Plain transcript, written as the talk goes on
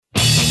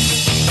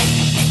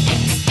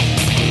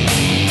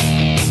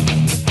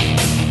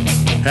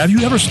Have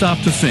you ever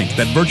stopped to think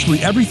that virtually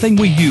everything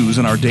we use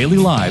in our daily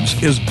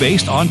lives is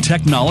based on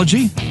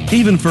technology?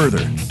 Even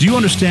further, do you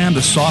understand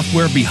the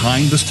software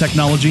behind this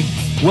technology?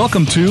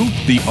 Welcome to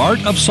The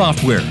Art of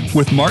Software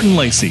with Martin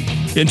Lacey.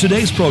 In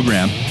today's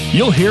program,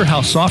 you'll hear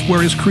how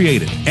software is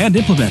created and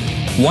implemented,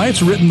 why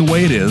it's written the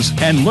way it is,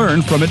 and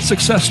learn from its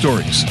success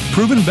stories,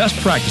 proven best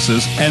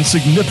practices, and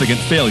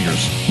significant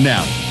failures.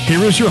 Now,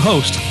 here is your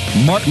host,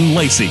 Martin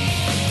Lacey.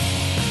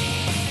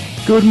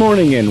 Good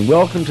morning and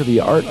welcome to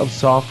The Art of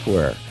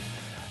Software.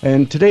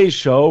 In today's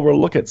show, we'll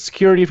look at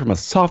security from a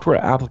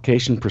software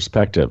application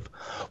perspective.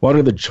 What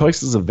are the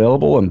choices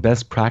available and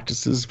best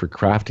practices for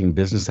crafting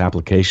business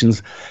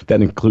applications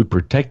that include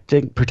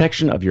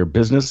protection of your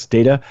business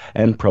data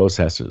and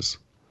processes?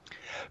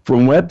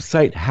 From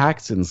website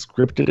hacks and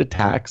scripted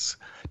attacks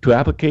to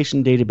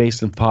application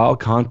database and file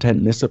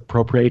content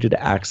misappropriated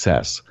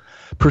access,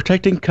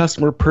 protecting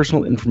customer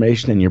personal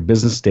information and your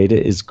business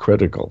data is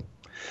critical.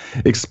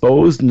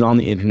 Exposed and on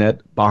the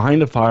internet,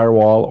 behind a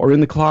firewall, or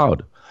in the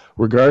cloud,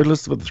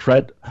 regardless of the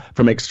threat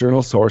from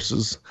external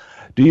sources,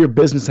 do your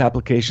business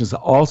applications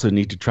also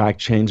need to track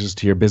changes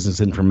to your business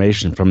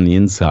information from the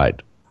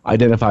inside?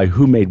 Identify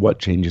who made what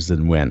changes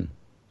and when.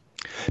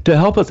 To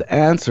help us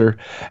answer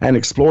and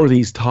explore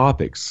these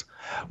topics,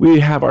 we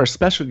have our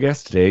special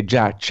guest today,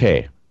 Jack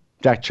Cha.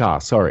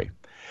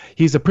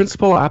 He's a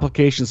principal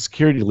application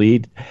security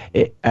lead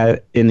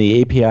in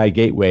the API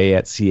Gateway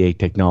at CA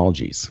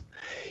Technologies.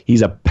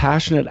 He's a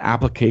passionate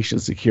application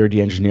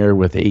security engineer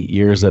with 8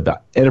 years of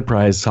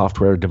enterprise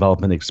software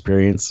development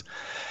experience.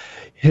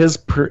 He's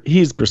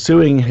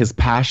pursuing his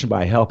passion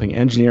by helping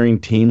engineering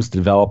teams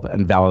develop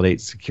and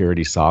validate secure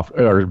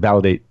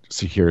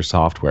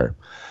software.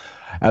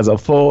 As a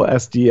full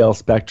SDL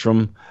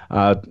spectrum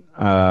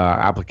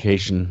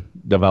application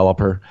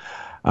developer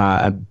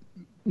and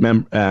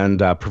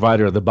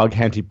provider of the Bug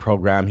Hunting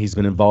program, he's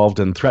been involved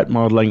in threat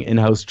modeling,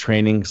 in-house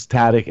training,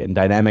 static and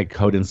dynamic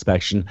code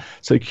inspection,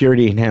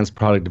 security enhanced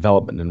product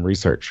development, and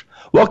research.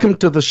 Welcome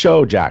to the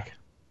show, Jack.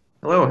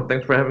 Hello,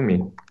 thanks for having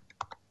me.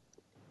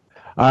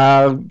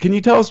 Can you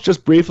tell us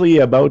just briefly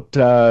about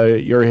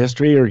your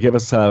history, or give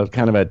us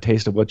kind of a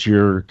taste of what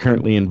you're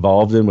currently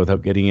involved in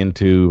without getting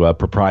into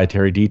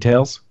proprietary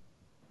details?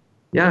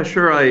 Yeah,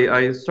 sure.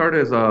 I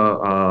started as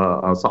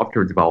a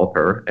software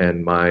developer,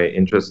 and my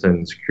interest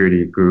in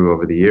security grew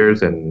over the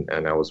years, and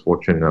I was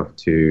fortunate enough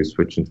to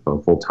switch into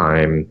a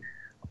full-time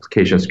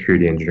application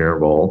security engineer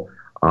role.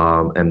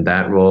 And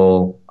that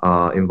role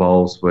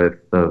involves with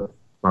all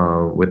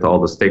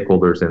the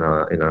stakeholders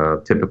in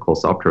a typical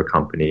software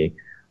company,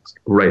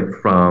 right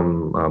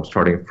from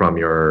starting from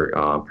your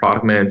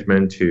product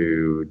management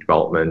to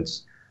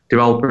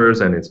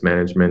developers and its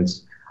management,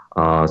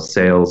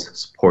 sales,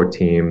 support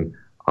team,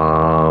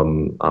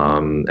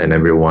 and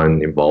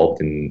everyone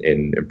involved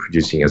in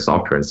producing a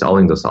software and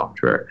selling the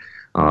software.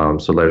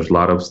 So there's a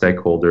lot of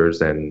stakeholders,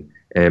 and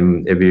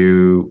if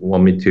you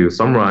want me to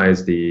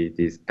summarize, the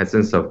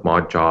essence of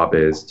my job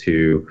is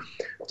to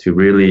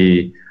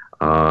really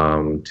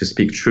to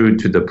speak true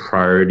to the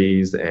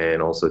priorities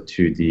and also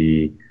to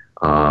the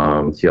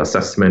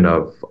assessment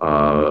of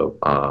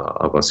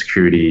a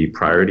security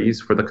priorities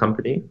for the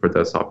company, for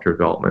the software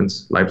development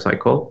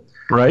lifecycle.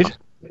 Right.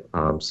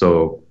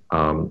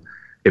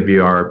 If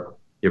you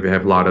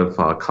have a lot of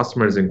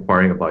customers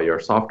inquiring about your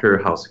software,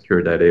 how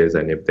secure that is,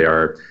 and if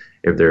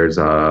there's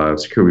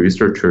security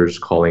researchers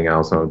calling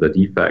out some of the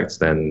defects,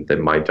 then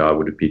my job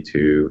would be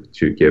to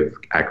give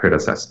accurate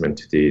assessment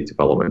to the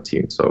development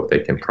team so they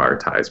can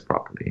prioritize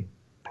properly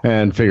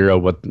and figure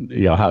out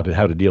how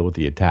to deal with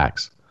the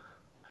attacks.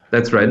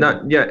 That's right.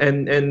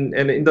 And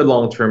in the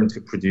long term,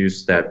 to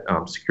produce that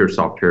secure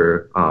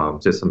software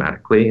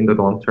systematically in the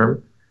long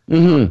term.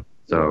 Mm-hmm.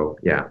 So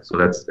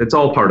it's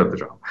all part of the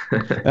job.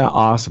 Yeah,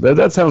 awesome.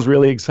 That sounds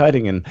really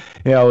exciting, and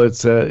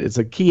it's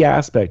a key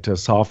aspect of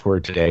software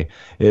today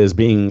is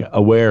being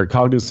aware,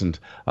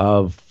 cognizant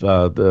of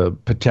the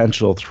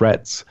potential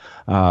threats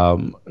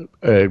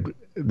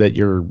that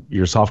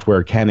your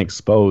software can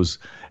expose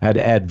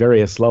at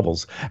various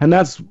levels. And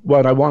that's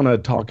what I want to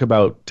talk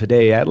about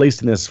today, at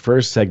least in this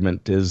first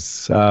segment,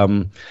 is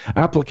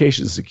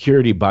application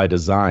security by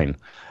design,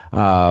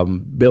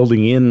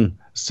 building in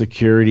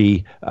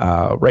security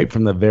right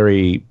from the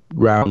very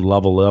ground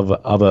level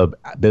of a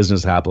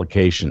business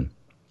application.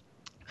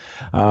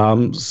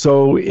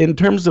 So in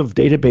terms of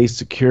database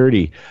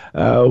security,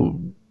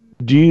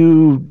 do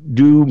you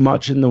do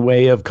much in the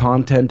way of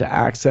content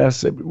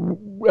access? At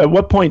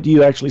what point do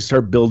you actually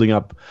start building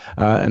up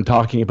and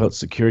talking about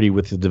security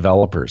with the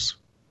developers?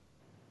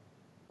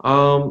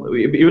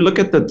 If you look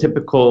at the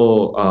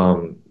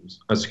typical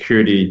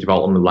security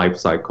development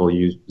lifecycle,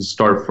 you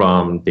start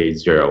from day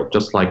zero.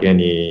 Just like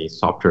any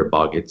software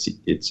bug, it's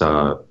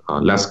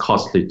less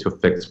costly to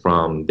fix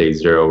from day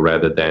zero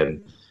rather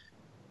than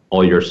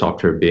all your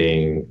software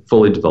being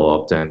fully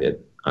developed and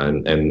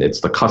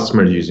it's the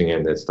customer using it,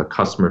 and it's the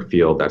customer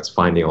field that's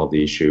finding all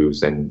the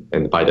issues, and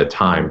by the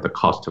time the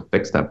cost to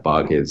fix that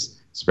bug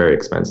is very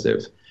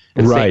expensive.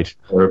 And right.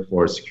 same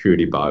for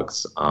security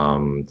bugs.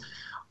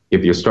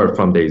 if you start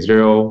from day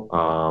zero,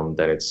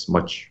 then it's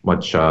much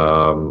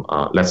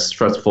less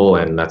stressful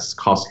and less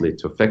costly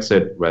to fix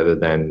it rather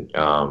than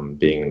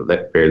being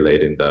very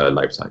late in the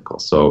life cycle.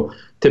 So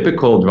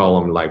typical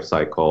development life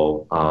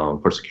cycle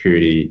for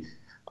security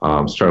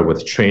start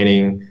with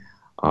training.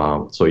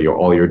 So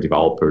all your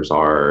developers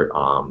are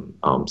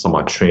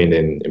somewhat trained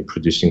in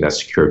producing that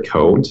secure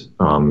code,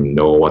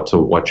 know what to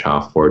watch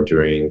out for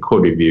during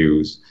code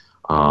reviews,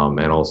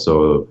 and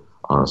also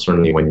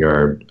certainly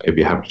if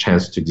you have a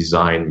chance to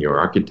design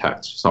your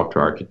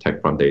software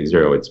architect from day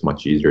zero, it's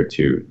much easier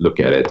to look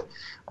at it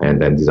and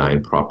then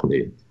design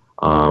properly.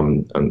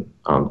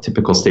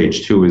 Typical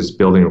stage 2 is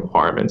building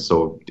requirements.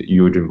 So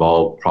you would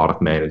involve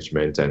product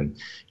management and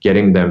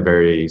getting them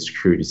very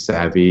security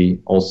savvy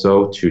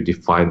also to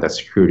define that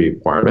security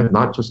requirement,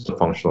 not just the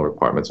functional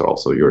requirements, but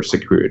also your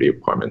security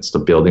requirements, to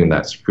building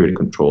that security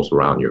controls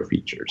around your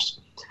features.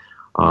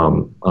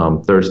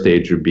 Third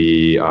stage would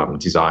be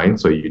design.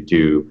 So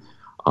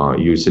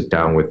you sit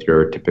down with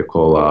your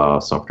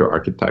typical software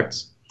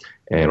architects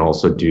and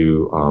also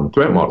do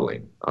threat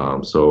modeling.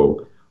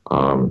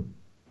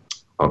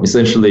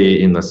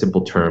 Essentially, in a simple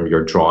term,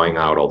 you're drawing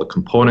out all the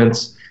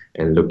components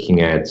and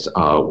looking at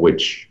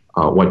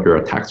what your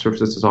attack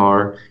surfaces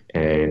are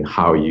and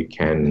how you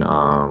can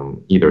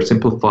either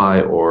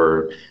simplify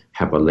or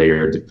have a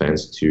layered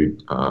defense to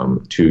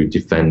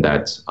defend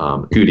that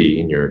duty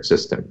in your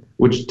system,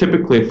 which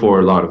typically for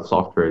a lot of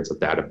software, it's a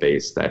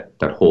database that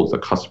holds the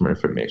customer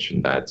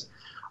information, that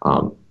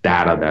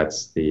data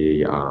that's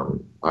a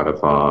lot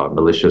of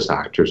malicious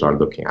actors are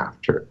looking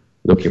for.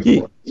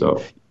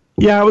 So.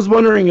 Yeah, I was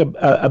wondering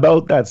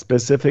about that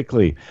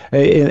specifically.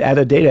 At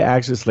a data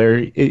access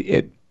layer,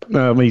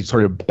 let me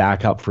sort of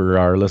back up for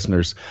our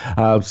listeners.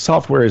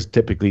 Software is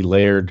typically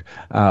layered.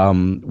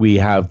 We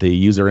have the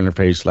user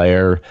interface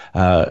layer,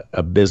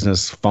 a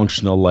business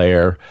functional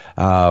layer,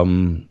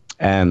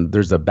 and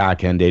there's a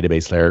back-end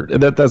database layer.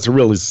 That's a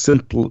really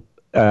simple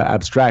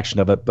abstraction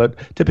of it, but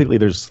typically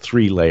there's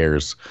 3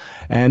 layers.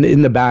 And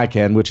in the back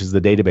end, which is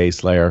the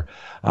database layer,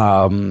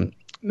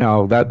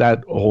 now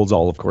that holds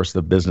all, of course,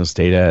 the business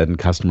data and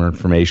customer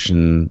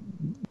information,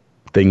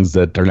 things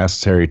that are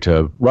necessary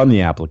to run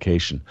the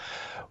application.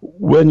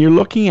 When you're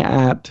looking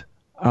at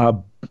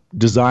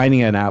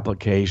designing an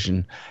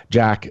application,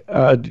 Jack,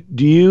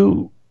 do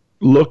you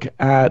look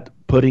at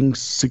putting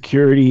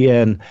security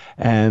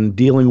and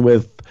dealing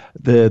with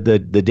the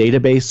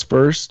database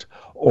first,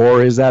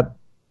 or is that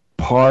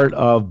part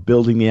of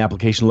building the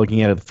application,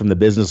 looking at it from the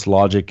business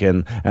logic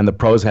and the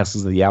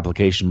processes that the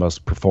application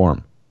must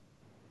perform?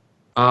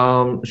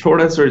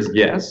 Short answer is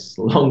yes.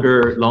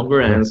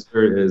 Longer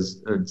answer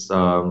is it's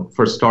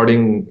for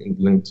starting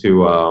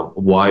into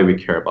why we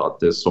care about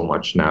this so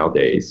much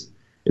nowadays.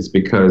 It's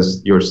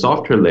because your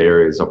software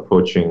layer is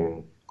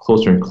approaching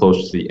closer and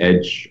closer to the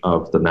edge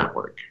of the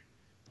network.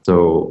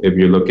 So if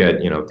you look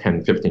at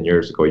 10, 15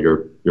 years ago,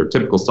 your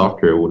typical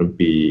software wouldn't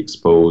be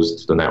exposed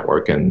to the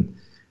network and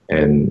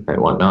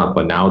whatnot.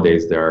 But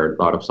nowadays there are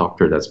a lot of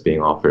software that's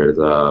being offered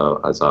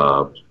as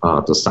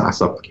the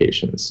SaaS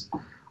applications.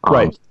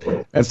 Right.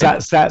 And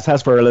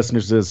SaaS for our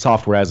listeners is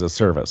software as a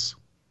service.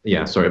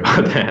 Yeah, sorry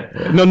about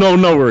that. No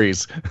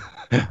worries.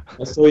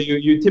 So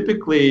you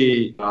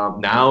typically,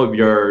 now if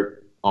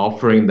you're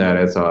offering that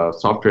as a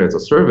software as a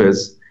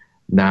service,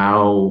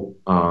 now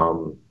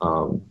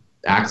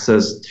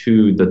access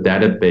to the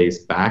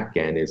database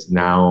backend is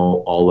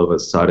now all of a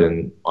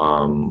sudden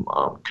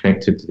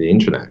connected to the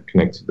internet,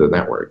 connected to the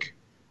network.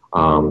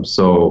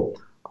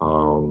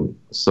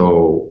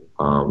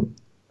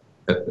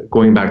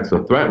 Going back to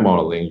the threat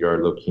modeling,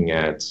 you're looking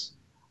at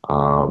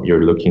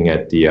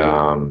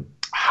the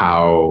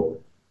how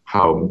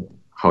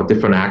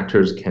different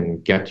actors can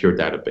get your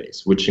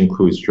database, which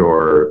includes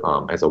your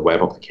as a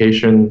web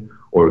application,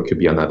 or it could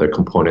be another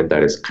component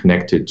that is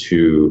connected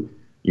to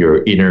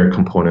your inner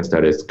components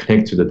that is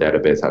connected to the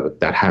database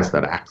that has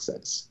that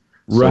access.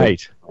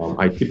 Right. So,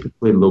 I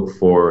typically look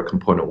for a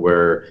component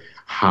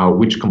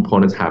which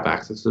components have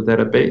access to the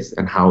database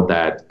and how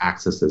that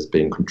access is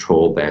being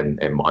controlled and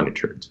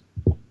monitored.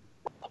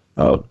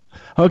 Oh,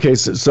 okay.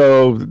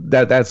 So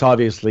that's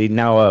obviously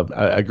now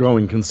a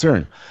growing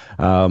concern.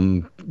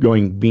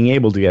 Being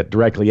able to get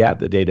directly at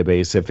the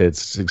database if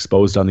it's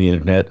exposed on the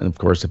internet, and of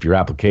course, if your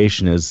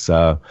application has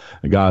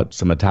got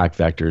some attack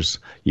vectors,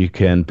 you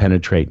can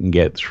penetrate and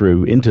get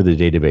through into the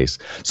database.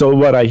 So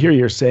what I hear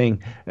you're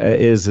saying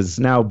is it's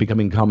now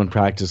becoming common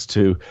practice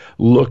to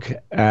look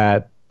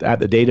at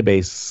the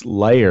database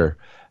layer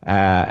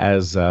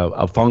as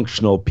a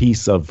functional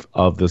piece of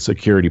the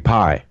security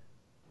pie.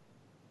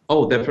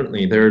 Oh,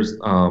 definitely. There's,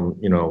 a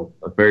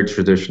very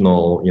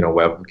traditional,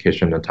 web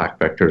application attack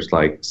vectors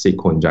like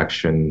SQL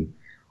injection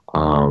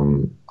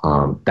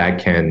that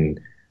can,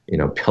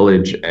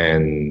 pillage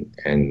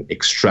and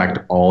extract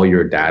all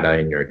your data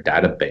in your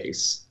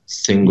database.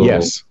 Single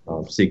Yes.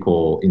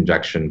 SQL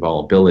injection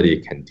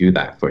vulnerability can do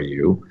that for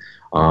you.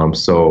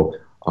 So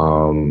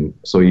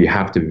you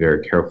have to be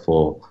very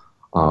careful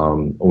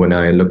When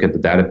I look at the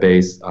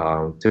database,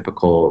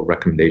 typical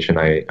recommendation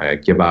I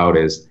give out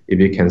is if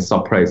you can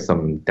separate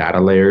some data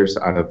layers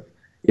out of,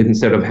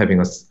 instead of having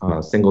a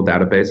single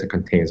database that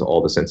contains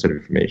all the sensitive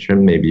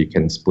information, maybe you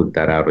can split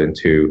that out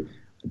into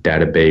a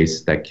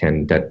database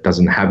that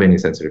doesn't have any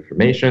sensitive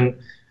information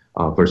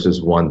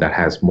versus one that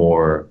has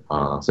more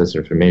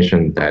sensitive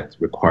information that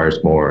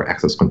requires more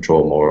access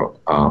control, more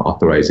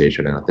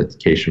authorization and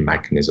authentication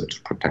mechanisms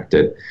to protect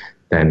it.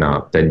 Then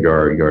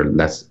you're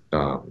less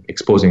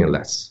exposing it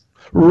less.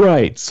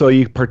 Right. So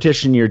you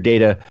partition your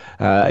data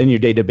in your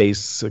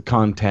database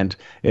content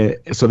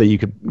so that you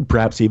could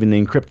perhaps even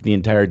encrypt the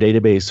entire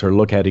database or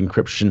look at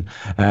encryption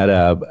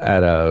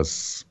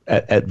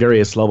at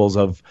various levels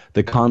of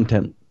the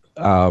content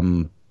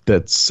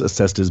that's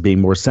assessed as being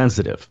more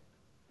sensitive.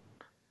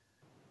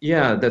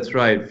 Yeah, that's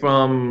right.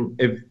 From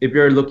if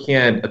you're looking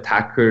at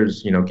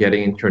attackers,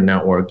 getting into your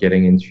network,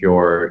 getting into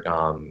your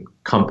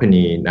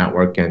company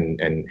network,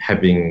 and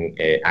having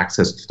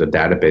access to the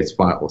database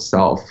file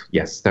itself,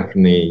 yes,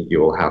 definitely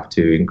you will have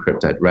to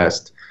encrypt at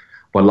rest.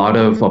 But a lot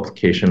of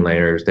application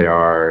layers,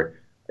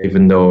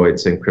 even though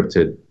it's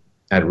encrypted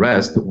at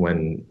rest,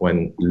 when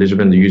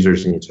legitimate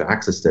users need to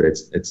access it,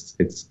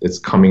 it's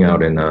coming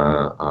out in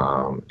a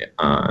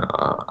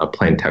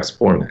plain text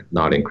format,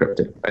 not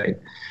encrypted, right?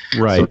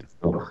 Right.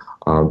 So,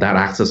 that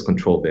access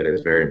control bit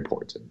is very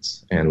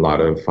important, and a lot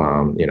of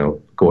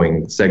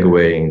segueing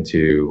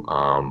to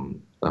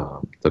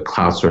the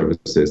cloud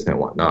services and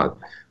whatnot.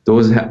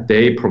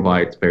 They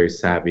provide very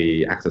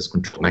savvy access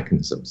control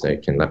mechanisms they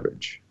can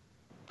leverage.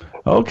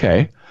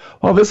 Okay.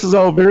 Well, this is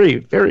all very,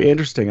 very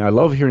interesting. I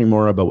love hearing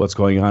more about what's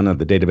going on at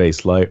the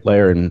database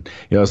layer, and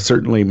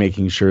certainly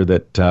making sure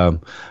that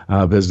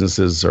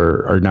businesses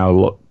are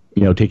now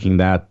taking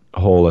that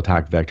whole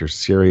attack vector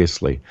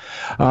seriously.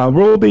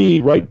 We'll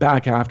be right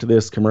back after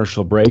this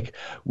commercial break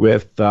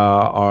with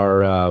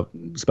our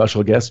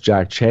special guest,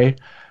 Jack Cha,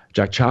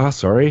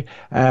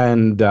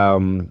 and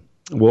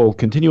we'll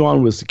continue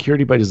on with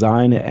security by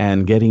design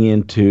and getting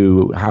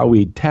into how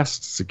we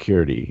test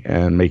security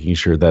and making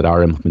sure that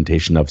our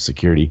implementation of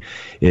security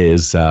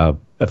is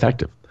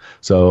effective.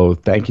 So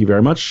thank you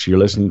very much. You're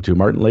listening to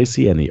Martin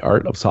Lacey and the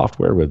Art of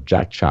Software with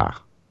Jack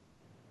Cha.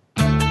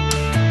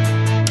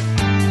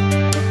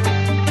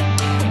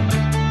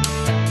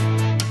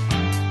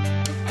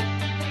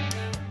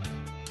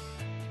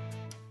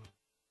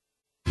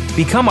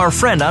 Become our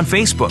friend on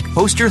Facebook.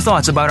 Post your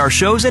thoughts about our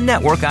shows and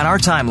network on our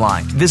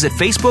timeline. Visit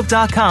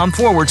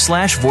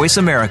facebook.com/Voice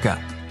America.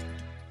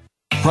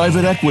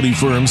 Private equity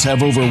firms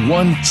have over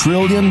 $1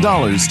 trillion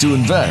to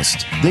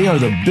invest. They are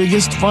the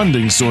biggest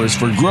funding source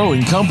for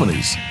growing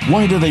companies.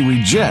 Why do they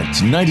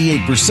reject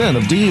 98%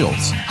 of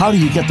deals? How do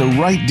you get the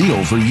right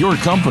deal for your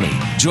company?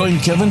 Join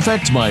Kevin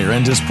Fechtmeyer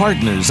and his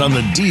partners on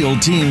the Deal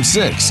Team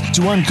 6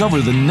 to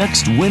uncover the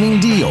next winning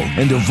deal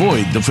and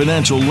avoid the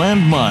financial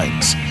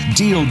landmines.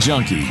 Deal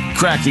Junkie,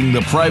 Cracking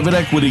the Private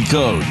Equity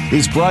Code,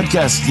 is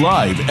broadcast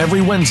live every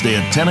Wednesday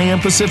at 10 a.m.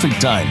 Pacific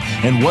Time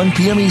and 1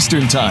 p.m.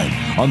 Eastern Time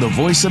on the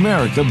Voice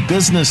America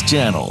Business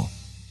Channel.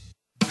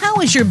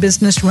 How is your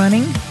business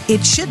running?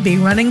 It should be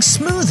running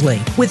smoothly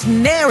with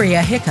nary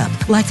a hiccup,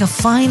 like a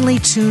finely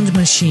tuned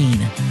machine.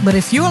 But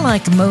if you're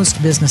like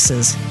most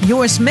businesses,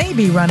 yours may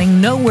be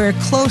running nowhere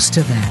close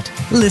to that.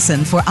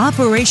 Listen for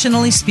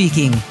Operationally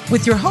Speaking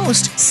with your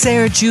host,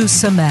 Sergio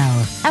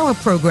Samel. Our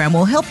program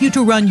will help you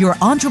to run your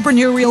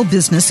entrepreneurial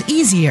business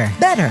easier,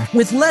 better,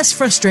 with less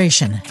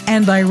frustration.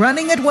 And by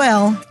running it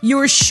well,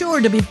 you're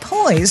sure to be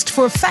poised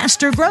for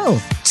faster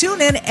growth. Tune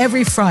in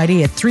every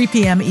Friday at 3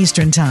 p.m.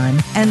 Eastern Time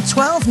and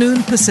 12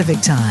 noon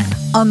Pacific Time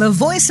on the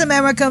Voice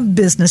America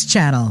Business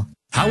Channel.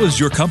 How is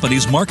your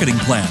company's marketing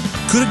plan?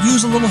 Could it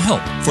use a little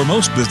help? For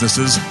most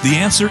businesses, the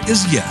answer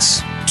is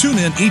yes. Tune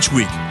in each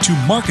week to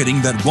Marketing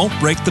That Won't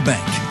Break the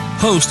Bank.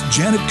 Host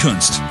Janet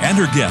Kunst and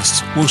her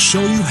guests will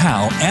show you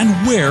how and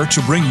where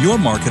to bring your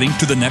marketing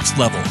to the next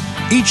level.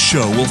 Each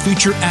show will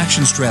feature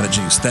action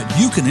strategies that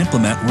you can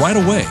implement right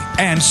away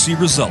and see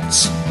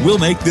results. We'll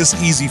make this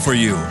easy for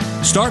you.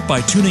 Start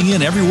by tuning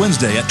in every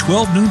Wednesday at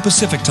 12 noon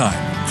Pacific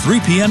Time, 3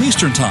 p.m.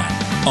 Eastern Time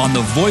on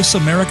the Voice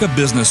America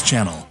Business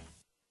Channel.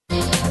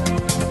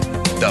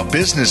 The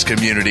business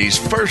community's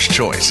first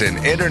choice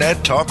in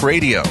Internet Talk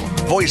Radio.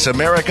 Voice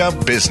America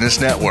Business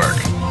Network.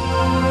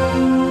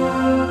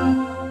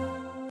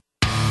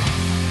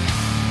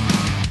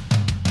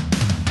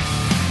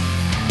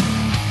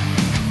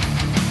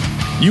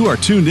 You are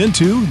tuned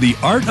into The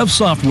Art of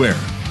Software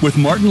with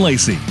Martin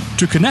Lacey.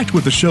 To connect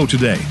with the show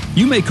today,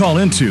 you may call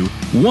into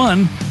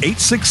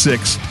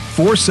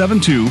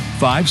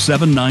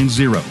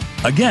 1-866-472-5790.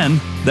 Again,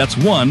 that's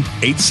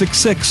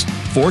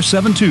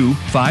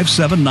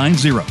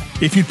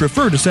 1-866-472-5790. If you'd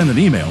prefer to send an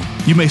email,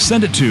 you may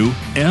send it to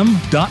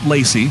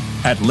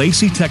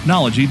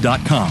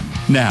m.lacey@laceytechnology.com.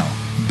 Now,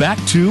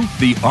 back to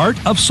The Art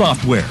of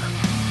Software.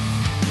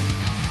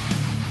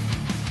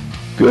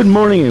 Good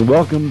morning and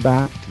welcome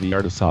back to The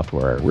Art of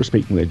Software. We're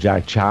speaking with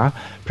Jack Cha,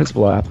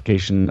 Principal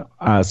Application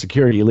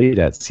Security Lead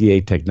at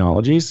CA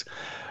Technologies.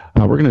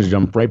 We're going to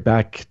jump right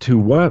back to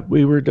what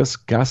we were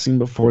discussing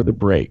before the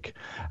break,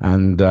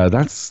 and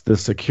that's the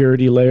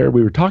security layer.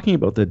 We were talking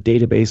about the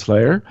database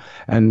layer,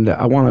 and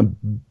I want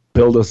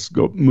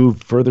to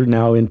move further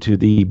now into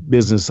the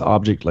business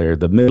object layer,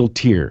 the middle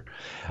tier.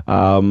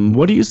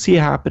 What do you see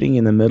happening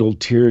in the middle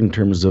tier in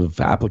terms of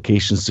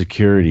application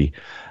security?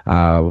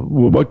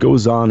 What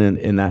goes on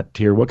in that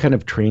tier? What kind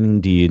of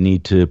training do you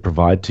need to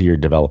provide to your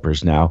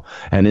developers now,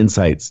 and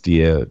insights do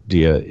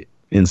you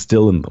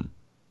instill in them?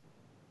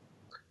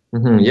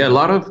 Yeah, a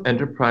lot of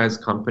enterprise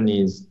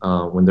companies,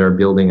 when they're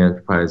building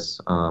enterprise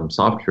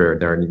software,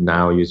 they're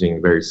now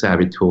using very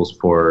savvy tools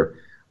for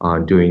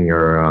doing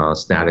your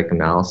static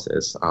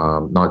analysis,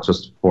 not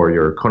just for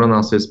your code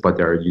analysis, but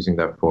they're using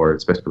that for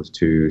especially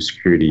to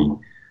security.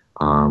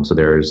 So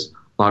there's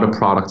a lot of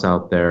products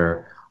out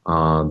there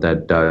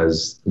that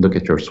does look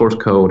at your source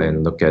code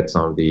and look at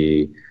some of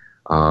the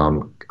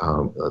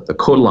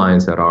code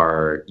lines that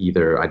are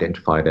either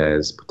identified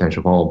as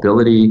potential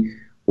vulnerability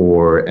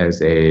or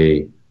as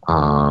a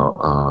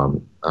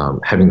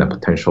having that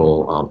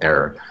potential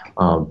error.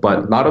 But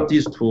a lot of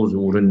these tools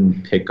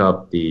wouldn't pick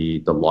up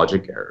the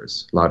logic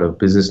errors, a lot of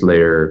business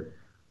layer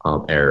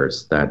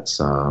errors that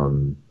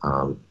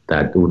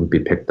wouldn't be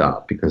picked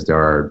up because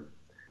the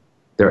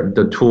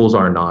tools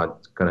are not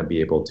going to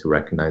be able to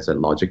recognize that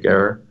logic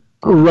error.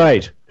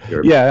 Right.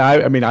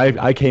 Yeah, I mean,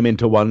 I came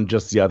into one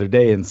just the other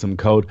day in some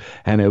code,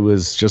 and it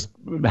was just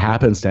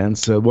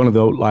happenstance, one of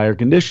the outlier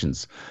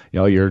conditions.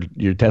 You're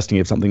testing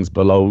if something's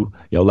below,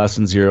 less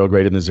than zero,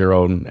 greater than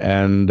zero,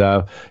 and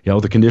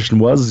the condition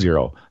was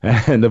zero,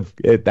 and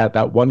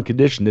that one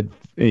condition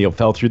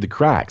fell through the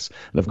cracks.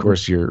 And of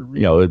course,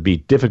 it'd be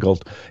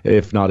difficult,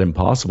 if not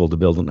impossible, to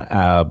build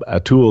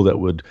a tool that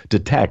would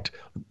detect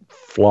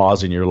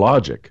flaws in your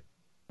logic.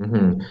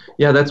 Mm-hmm.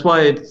 Yeah, that's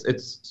why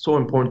it's so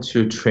important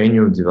to train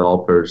your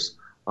developers,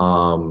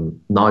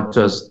 not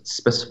just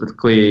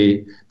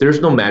specifically. There's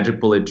no magic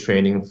bullet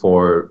training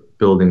for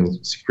building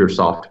secure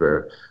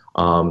software.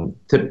 I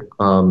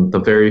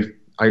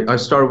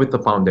start with the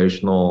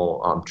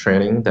foundational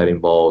training that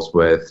involves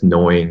with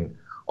knowing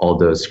all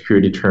the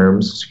security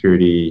terms,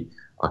 security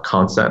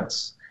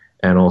concepts,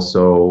 and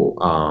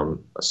also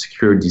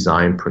secure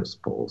design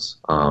principles.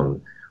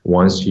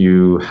 Once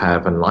you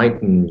have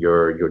enlightened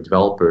your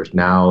developers,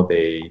 now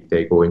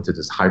they go into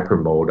this hyper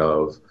mode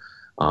of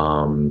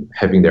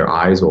having their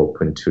eyes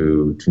open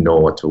to know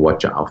what to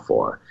watch out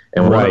for.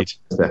 And right.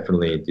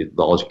 Definitely the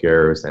logic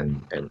errors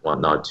and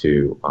whatnot.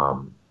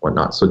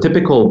 So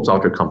typical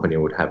software company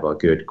would have a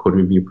good code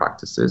review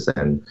practices,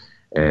 and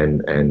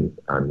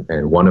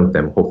one of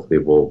them hopefully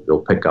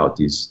will pick out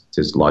these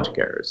logic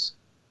errors.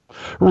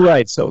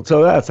 Right. So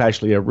that's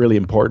actually a really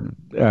important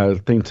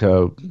thing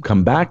to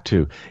come back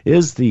to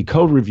is the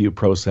code review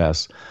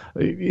process.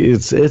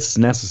 It's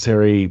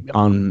necessary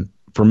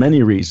for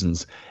many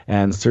reasons,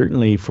 and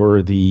certainly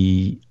for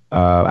the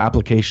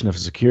application of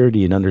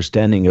security and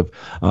understanding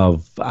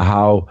of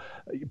how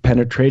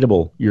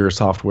penetratable your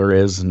software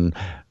is and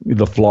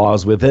the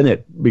flaws within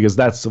it, because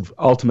that's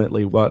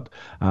ultimately what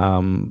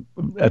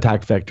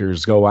attack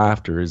vectors go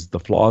after, is the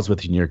flaws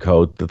within your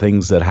code, the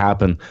things that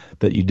happen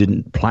that you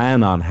didn't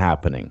plan on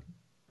happening.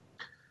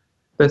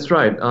 That's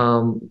right.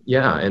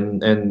 Yeah,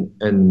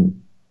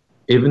 and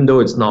even though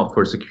it's not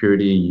for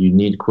security, you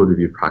need code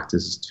review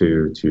practices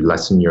to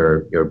lessen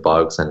your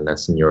bugs and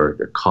lessen your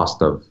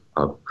cost of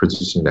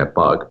producing that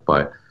bug.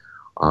 But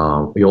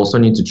you also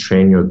need to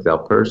train your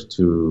developers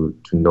to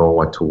know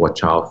what to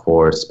watch out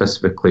for,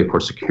 specifically for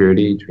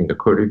security during the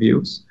code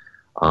reviews.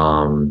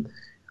 And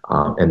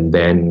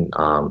then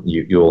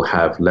you'll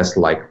less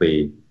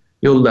likely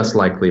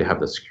have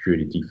the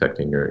security defect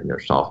in your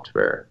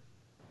software.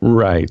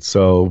 Right.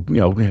 So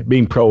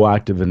being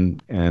proactive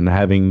and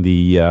having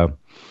the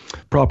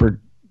proper,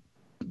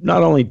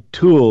 not only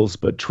tools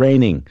but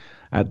training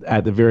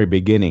at the very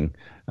beginning.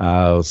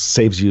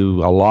 Saves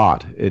you a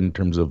lot in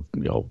terms of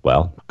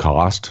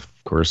cost,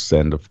 of course,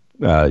 and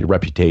your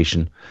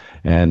reputation,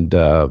 and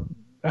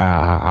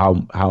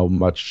how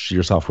much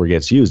your software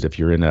gets used if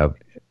you're in a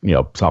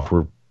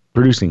software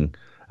producing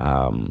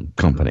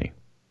company.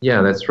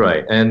 Yeah, that's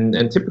right.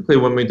 And typically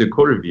when we do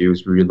code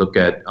reviews, we look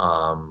at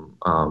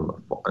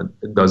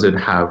does it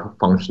have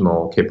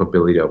functional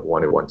capability of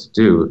what it wants to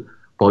do,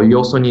 but you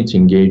also need to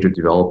engage your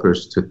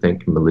developers to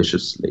think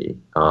maliciously,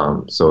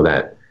 so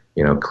that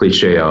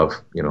cliche of,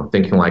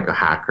 thinking like a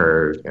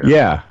hacker.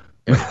 Yeah.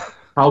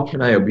 How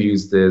can I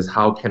abuse this?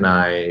 How can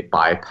I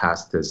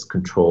bypass this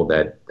control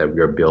that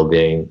we're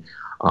building?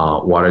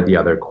 What are the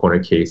other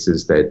corner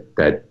cases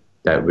that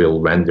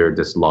will render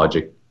this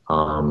logic,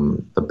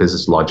 the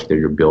business logic that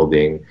you're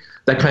building?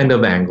 That kind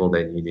of angle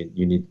that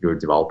you need your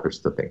developers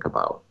to think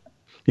about.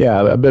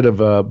 Yeah, a bit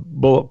of a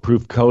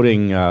bulletproof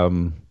coding. I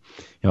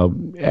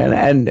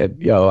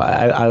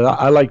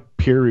like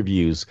peer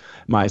reviews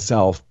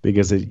myself,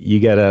 because you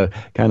get a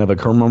kind of a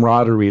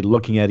camaraderie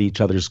looking at each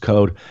other's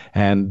code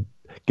and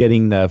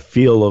getting the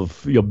feel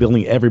of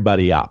building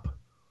everybody up.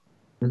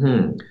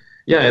 Mm-hmm.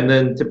 Yeah, and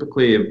then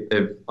typically,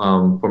 if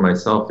for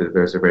myself, if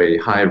there's a very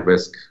high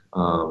risk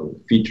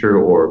feature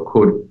or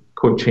code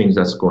code change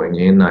that's going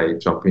in, I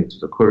jump into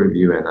the code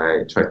review and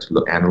I try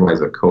to analyze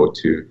the code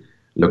to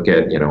look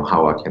at,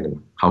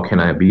 how can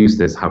I abuse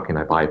this? How can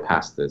I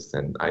bypass this?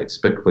 And I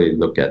typically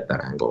look at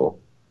that angle.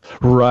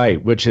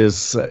 Right, which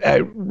is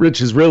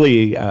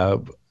really a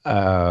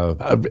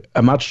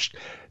much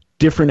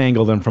different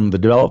angle than from the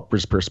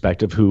developer's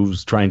perspective,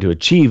 who's trying to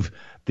achieve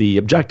the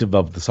objective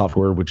of the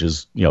software, which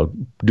is,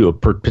 do a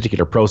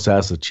particular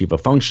process, achieve a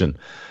function.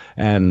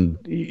 And,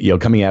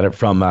 coming at it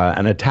from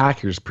an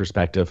attacker's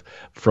perspective,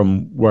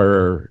 from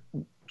where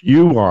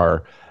you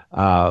are,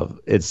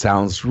 it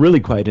sounds really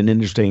quite an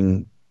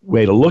interesting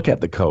way to look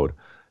at the code.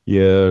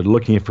 You're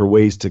looking for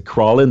ways to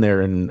crawl in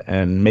there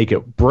and make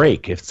it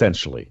break,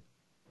 essentially.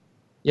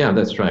 Yeah,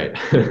 that's right.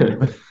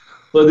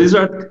 So these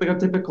are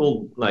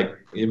typical, like,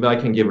 if I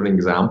can give an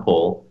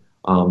example,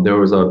 there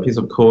was a piece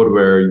of code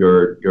where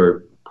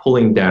you're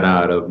pulling data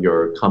out of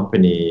your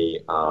company,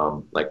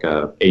 like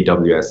a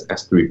AWS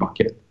S3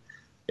 bucket.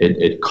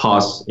 It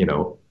costs,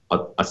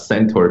 a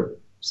cent or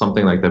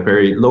something like that,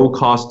 very low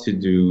cost to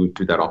do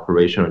that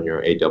operation on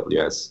your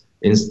AWS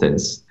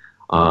instance.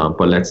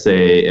 But let's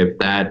say if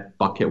that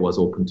bucket was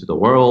open to the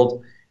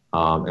world,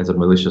 as a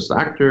malicious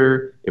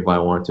actor, if I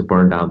wanted to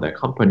burn down that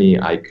company,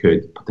 I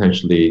could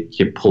potentially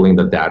keep pulling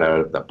the data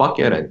out of the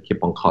bucket and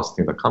keep on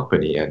costing the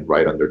company and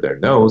right under their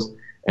nose,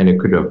 and it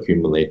could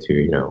accumulate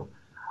to,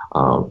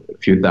 a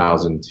few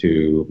thousand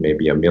to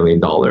maybe $1 million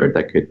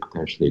that could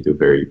potentially do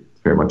very,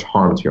 very much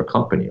harm to your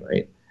company,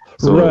 right?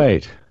 So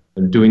right.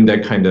 Doing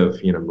that kind of,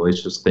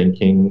 malicious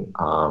thinking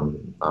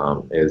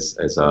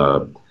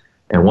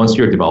and once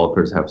your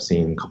developers have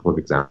seen a couple of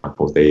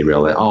examples, they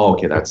realize, oh,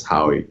 okay, that's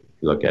how you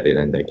look at it,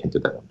 and they can do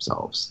that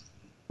themselves.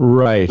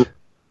 Right.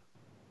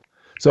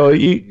 So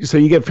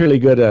you get fairly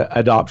good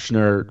adoption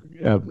or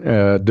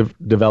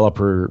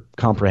developer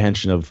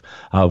comprehension of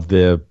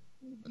the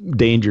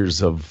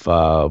dangers of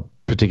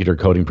particular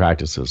coding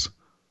practices.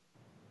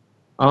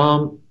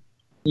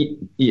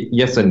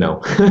 Yes and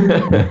no.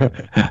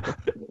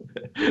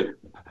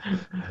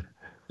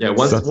 Yeah,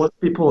 once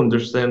people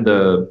understand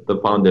the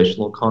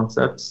foundational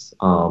concepts,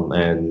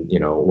 and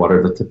what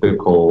are the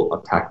typical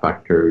attack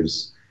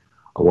vectors,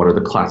 what are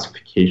the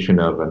classification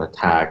of an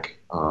attack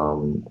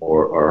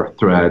or a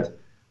threat,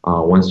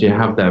 once you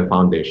have that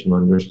foundational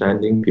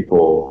understanding,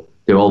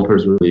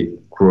 developers really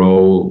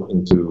grow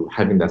into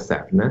having that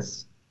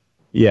savviness.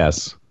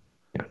 Yes.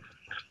 Yeah.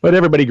 But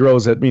everybody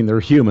grows they're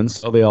humans,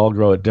 so they all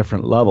grow at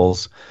different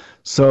levels.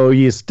 So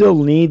you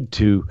still need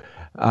to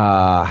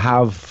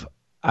have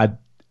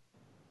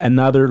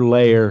another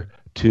layer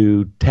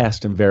to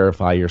test and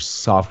verify your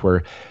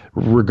software,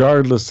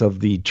 regardless of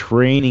the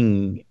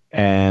training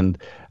and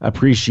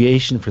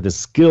appreciation for the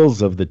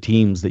skills of the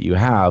teams that you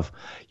have.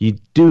 You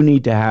do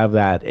need to have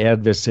that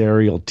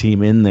adversarial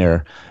team in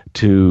there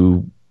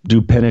to do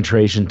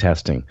penetration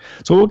testing.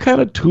 So what kind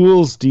of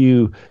tools do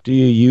you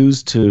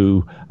use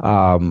to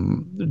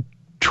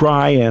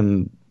try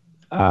and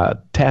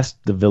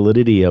test the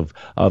validity of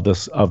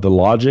the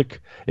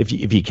logic, if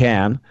you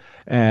can,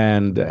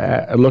 and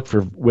look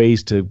for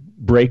ways to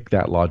break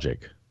that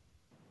logic?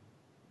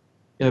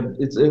 Yeah,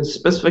 it's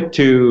specific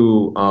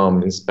to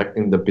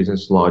inspecting the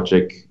business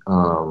logic.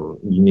 You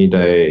need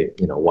a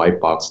white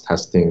box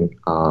testing.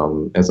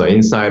 As an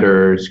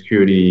insider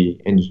security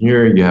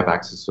engineer, you have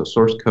access to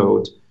source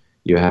code.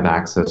 You have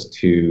access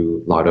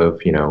to a lot of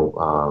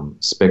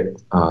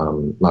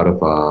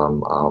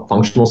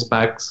functional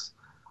specs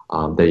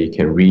that you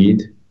can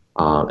read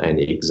and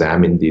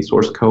examine the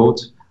source code.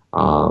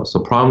 So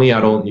probably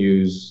I don't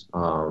use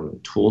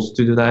tools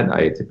to do that.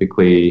 I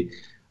typically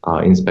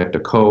inspect the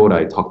code.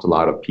 I talk to a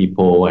lot of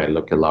people. I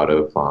look at a lot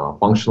of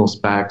functional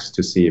specs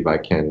to see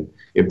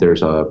if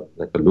there's a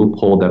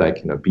loophole that I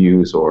can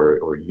abuse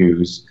or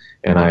use.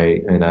 And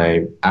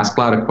I ask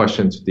a lot of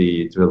questions to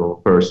the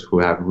developers who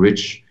have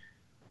rich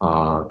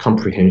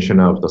comprehension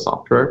of the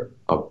software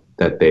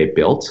that they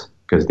built,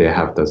 because they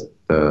have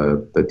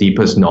the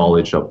deepest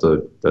knowledge of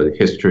the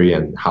history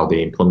and how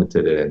they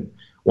implemented it. And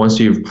once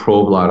you've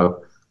probed a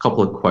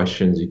couple of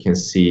questions, you can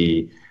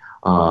see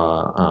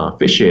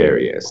fishy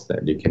areas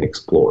that you can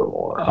explore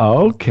more.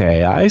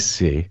 Okay, I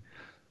see.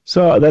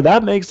 So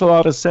that makes a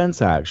lot of sense,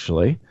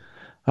 actually.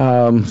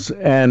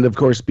 And of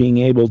course, being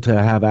able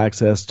to have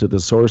access to the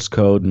source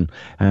code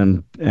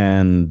and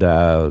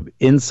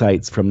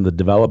insights from the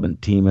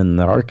development team and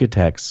the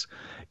architects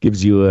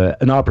gives you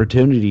an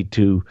opportunity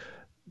to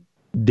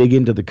dig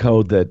into the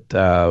code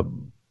that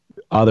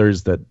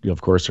others that,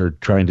 of course, are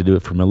trying to do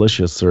it for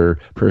malicious or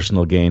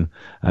personal gain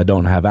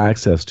don't have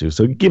access to.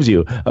 So it gives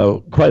you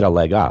quite a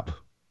leg up.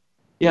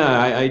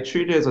 Yeah, I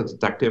treat it as a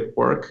detective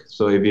work.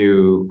 So if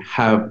you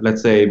have,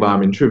 let's say, if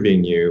I'm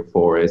interviewing you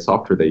for a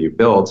software that you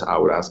built, I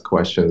would ask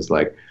questions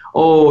like,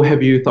 oh,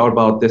 have you thought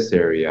about this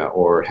area?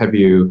 Or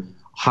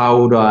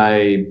how do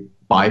I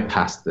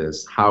bypass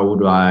this? How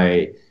do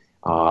I,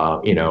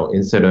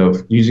 instead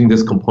of using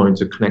this component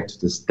to connect to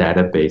this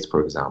database,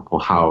 for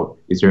example,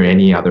 is there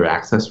any other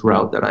access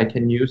route that I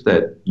can use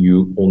that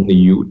only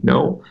you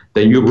know?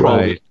 Then you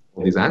probably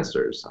know these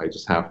answers. I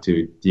just have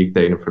to dig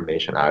the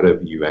information out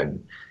of you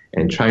and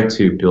and try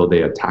to build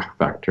a attack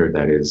vector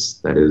that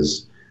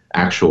is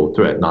actual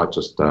threat, not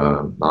just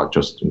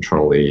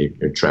internally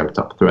dreamt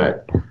up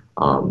threat.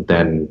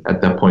 Then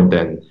at that point,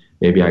 then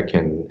maybe I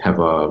can have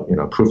a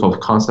proof of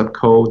concept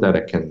code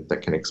that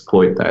can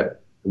exploit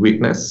that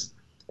weakness,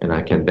 and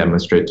I can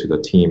demonstrate to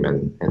the team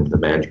and the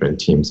management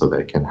team so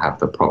they can have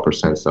the proper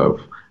sense of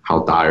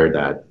how dire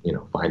that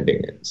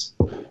finding is.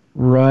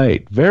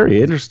 Right. Very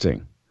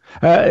interesting.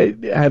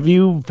 Have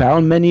you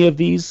found many of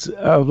these?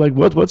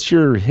 What's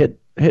your hit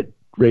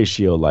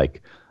ratio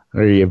like?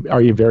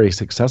 Are you very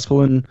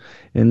successful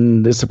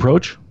in this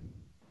approach?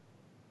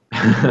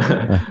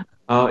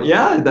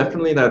 Yeah,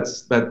 definitely.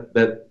 That's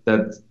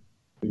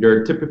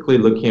you're typically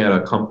looking at a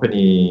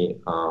company.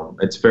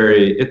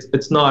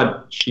 It's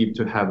not cheap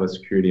to have a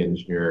security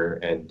engineer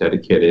and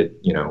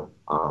dedicated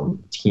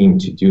team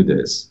to do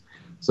this.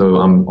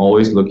 So I'm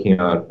always looking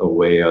at a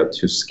way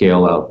to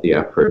scale out the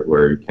effort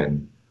where you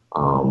can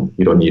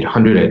you don't need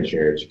 100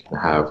 engineers. You can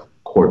have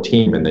core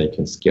team, and then you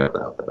can scale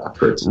out the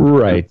efforts.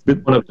 Right.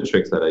 It's one of the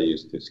tricks that I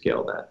use to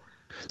scale that.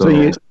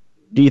 So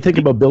do you think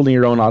about building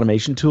your own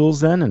automation tools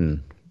then?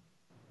 And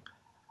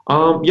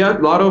yeah, a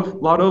lot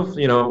of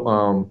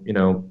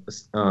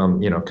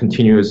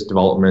continuous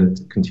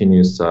development,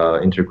 continuous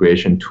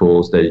integration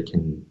tools that you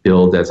can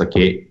build as a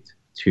gate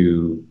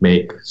to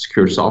make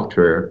secure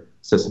software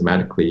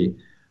systematically.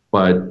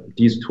 But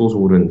these tools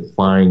wouldn't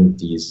find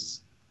these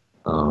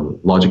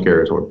logic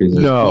errors or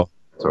business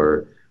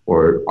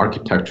or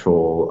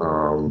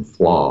architectural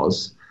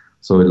flaws.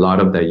 So a lot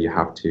of that you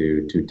have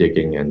to do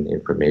digging and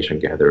information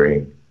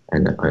gathering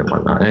and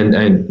whatnot.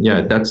 And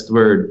yeah, that's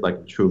where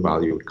like true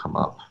value would come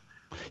up.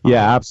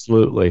 Yeah,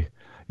 absolutely.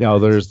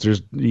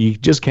 There's you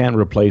just can't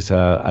replace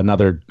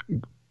another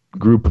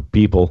group of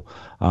people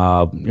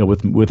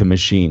with a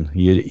machine.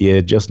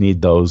 You just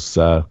need those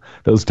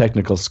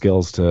technical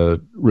skills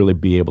to really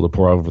be able to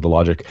pour over the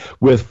logic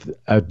with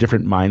a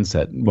different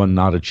mindset, one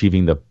not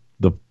achieving the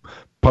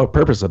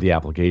purpose of the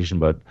application,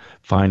 but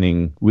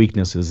finding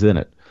weaknesses in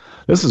it.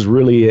 This is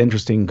really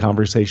interesting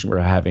conversation we're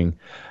having,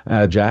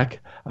 Jack.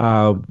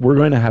 We're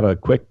going to have a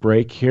quick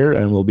break here,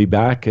 and we'll be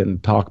back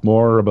and talk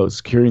more about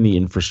securing the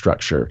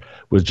infrastructure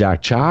with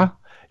Jack Cha.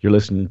 You're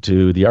listening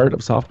to The Art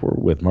of Software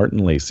with Martin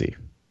Lacey.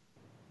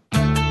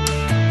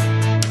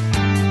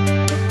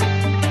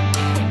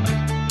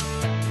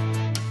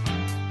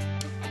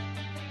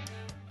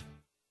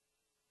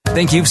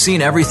 Think you've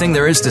seen everything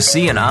there is to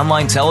see in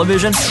online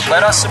television?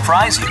 Let us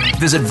surprise you.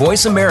 Visit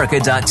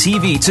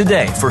voiceamerica.tv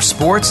today for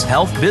sports,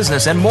 health,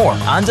 business, and more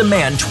on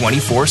demand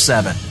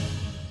 24/7.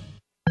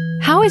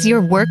 How is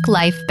your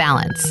work-life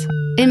balance?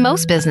 In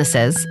most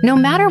businesses, no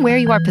matter where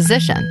you are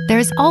positioned, there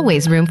is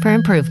always room for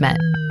improvement.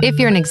 If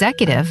you're an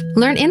executive,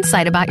 learn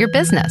insight about your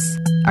business.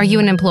 Are you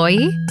an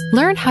employee?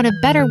 Learn how to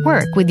better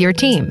work with your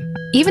team.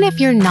 Even if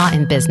you're not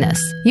in business,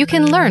 you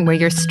can learn where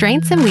your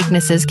strengths and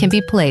weaknesses can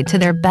be played to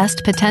their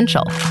best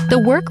potential. The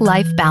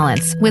Work-Life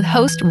Balance with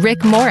host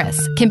Rick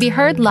Morris can be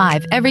heard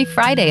live every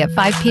Friday at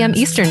 5 p.m.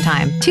 Eastern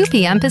Time, 2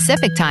 p.m.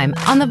 Pacific Time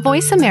on the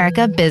Voice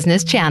America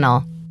Business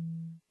Channel.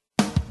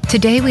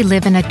 Today we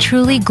live in a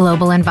truly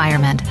global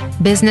environment.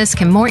 Business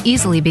can more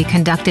easily be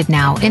conducted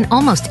now in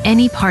almost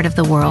any part of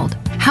the world.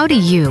 How do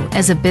you,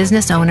 as a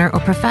business owner or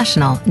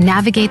professional,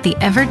 navigate the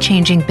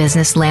ever-changing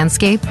business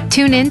landscape?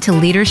 Tune in to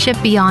Leadership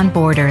Beyond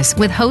Borders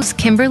with host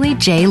Kimberly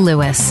J.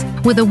 Lewis.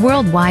 With a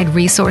worldwide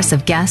resource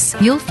of guests,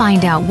 you'll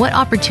find out what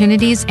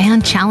opportunities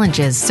and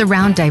challenges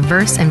surround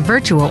diverse and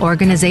virtual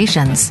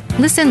organizations.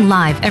 Listen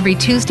live every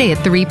Tuesday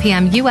at 3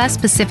 p.m. U.S.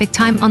 Pacific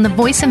Time on the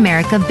Voice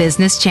America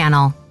Business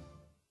Channel.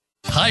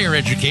 Higher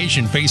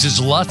education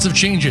faces lots of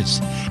changes.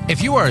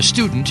 If you are a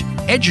student,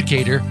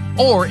 educator,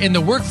 or in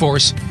the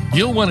workforce,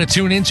 you'll want to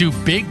tune into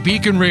Big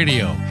Beacon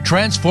Radio,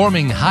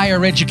 Transforming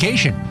Higher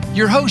Education.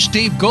 Your host,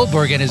 Dave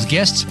Goldberg, and his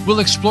guests will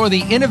explore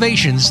the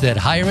innovations that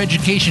higher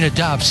education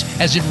adopts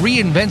as it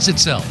reinvents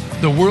itself.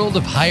 The world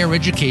of higher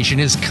education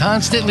is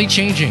constantly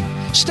changing.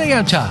 Stay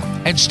on top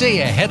and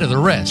stay ahead of the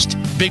rest.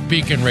 Big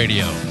Beacon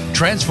Radio,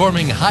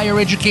 Transforming Higher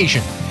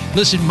Education.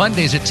 Listen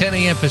Mondays at 10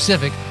 a.m.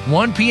 Pacific,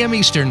 1 p.m.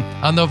 Eastern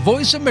on the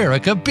Voice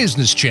America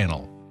Business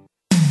Channel.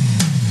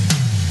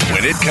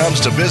 When it comes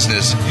to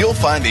business, you'll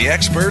find the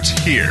experts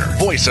here.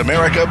 Voice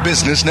America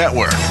Business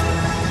Network.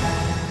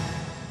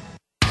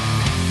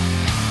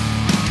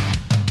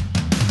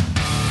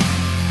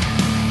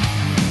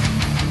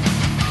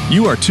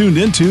 You are tuned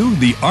into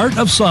The Art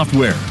of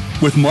Software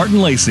with Martin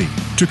Lacey.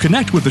 To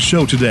connect with the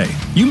show today,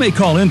 you may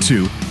call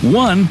into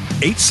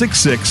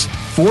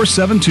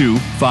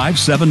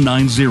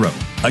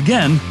 1-866-472-5790.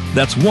 Again,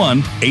 that's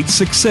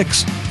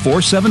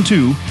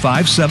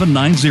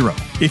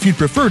 1-866-472-5790. If you'd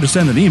prefer to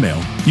send an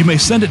email, you may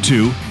send it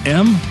to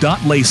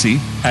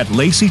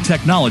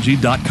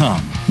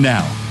m.lacey@laceytechnology.com.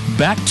 Now,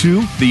 back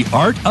to The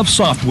Art of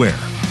Software.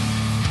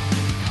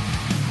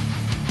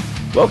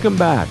 Welcome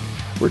back.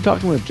 We're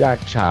talking with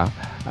Jack Cha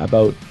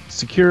about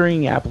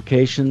securing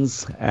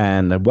applications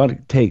and what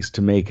it takes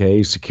to make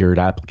a secured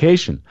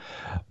application.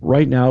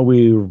 Right now,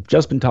 we've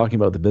just been talking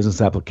about the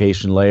business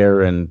application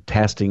layer and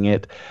testing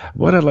it.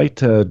 What I'd like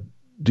to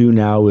do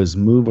now is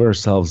move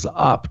ourselves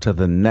up to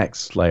the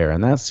next layer,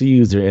 and that's the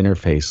user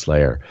interface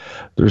layer.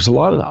 There's a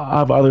lot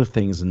of other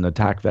things in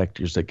attack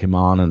vectors that come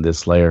on in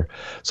this layer.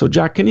 So,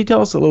 Jack, can you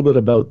tell us a little bit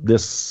about the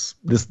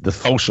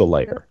social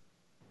layer?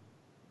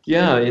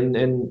 Yeah, in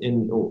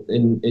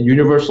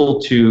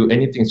universal to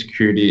anything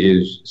security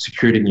is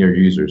securing your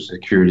users,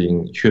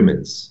 securing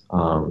humans.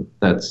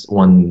 That's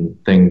one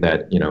thing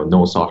that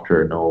no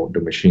software,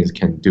 the machines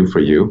can do for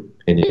you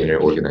in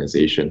your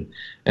organization.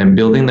 And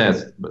building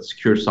that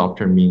secure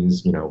software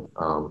means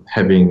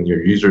having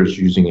your users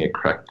using it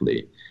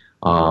correctly,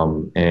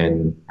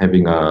 and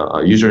having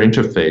a user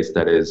interface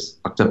that is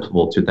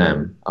acceptable to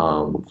them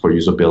for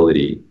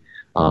usability.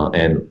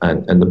 And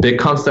the big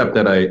concept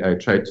that I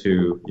try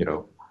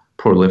to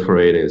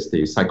proliferate is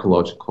the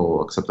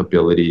psychological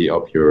acceptability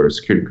of your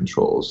security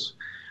controls.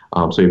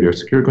 So if your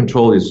security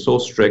control is so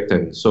strict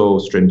and so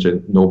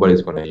stringent,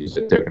 nobody's going to use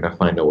it. They're going to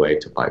find a way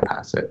to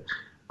bypass it.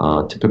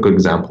 Typical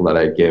example that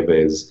I give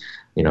is,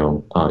 in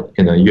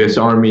a U.S.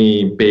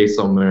 Army base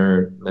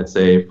somewhere, let's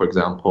say, for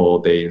example,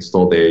 they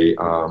installed a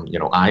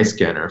eye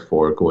scanner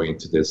for going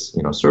to this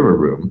server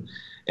room.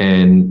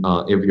 And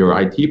if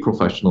your IT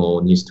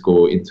professional needs to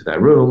go into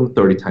that room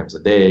 30 times a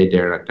day,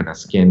 they're not going to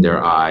scan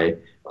their eye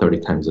 30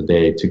 times a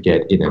day to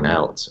get in and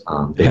out.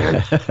 They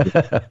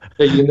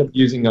end up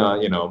using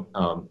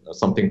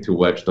something to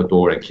wedge the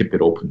door and keep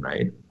it open,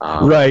 right?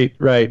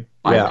 Right.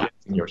 Yeah.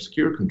 Your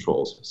security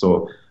controls.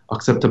 So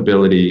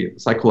acceptability,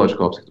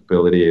 psychological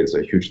acceptability is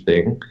a huge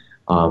thing.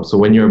 So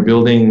when you're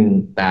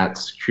building that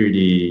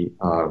security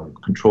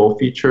control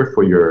feature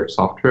for your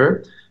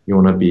software, you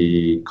want to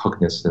be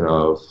cognizant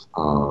of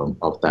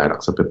that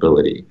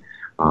acceptability.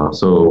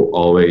 So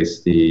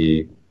always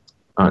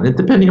and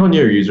depending on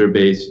your user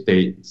base,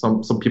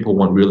 some people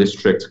want really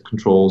strict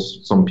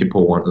controls, some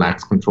people want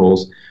lax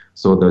controls.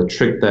 So the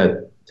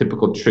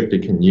typical trick they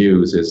can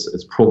use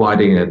is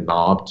providing a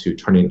knob to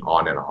turn it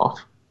on and off.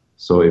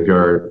 So if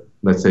you're,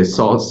 let's say,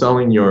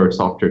 selling your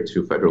software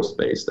to federal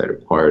space that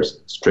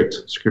requires strict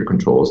security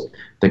controls,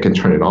 they can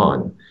turn it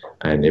on.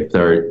 And if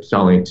they're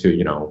selling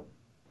to,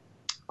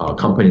 a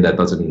company that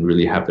doesn't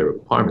really have the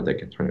requirement, they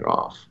can turn it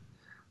off.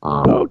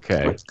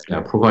 Okay.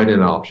 Yeah, providing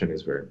an option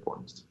is very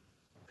important.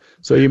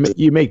 So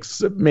you make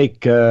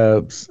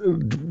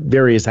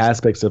various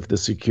aspects of the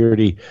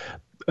security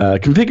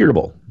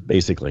configurable,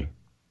 basically.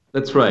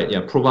 That's right.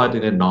 Yeah,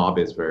 providing a knob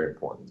is very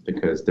important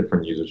because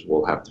different users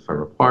will have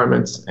different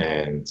requirements,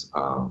 and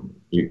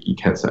you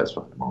can't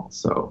satisfy them all.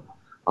 So,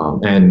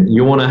 and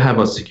you want to have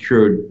a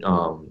secure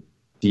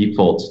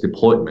default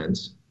deployment,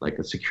 like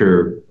a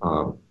secure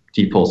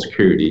default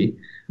security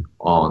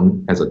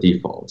on as a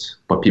default,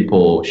 but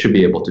people should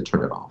be able to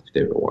turn it off if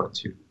they want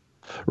to.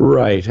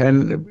 Right.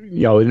 And,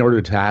 in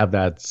order to have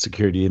that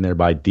security in there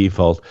by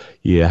default,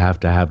 you have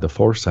to have the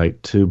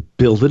foresight to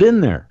build it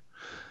in there.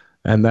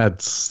 And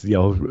that's,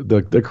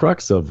 the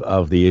crux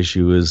of the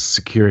issue is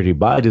security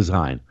by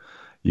design.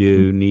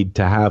 You need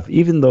to have,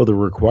 even though the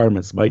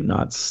requirements might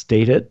not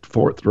state it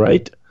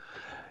forthright,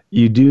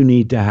 you do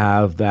need to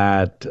have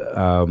that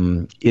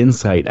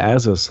insight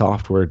as a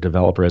software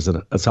developer, as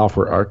a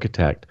software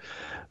architect,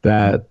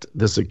 that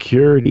the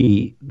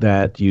security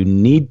that you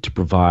need to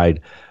provide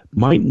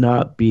might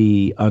not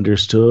be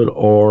understood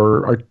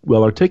or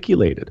well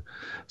articulated.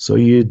 So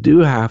you do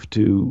have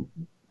to,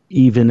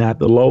 even at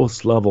the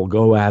lowest level,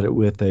 go at it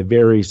with a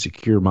very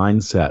secure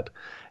mindset,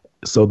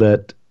 so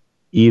that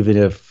even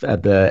if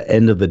at the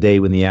end of the day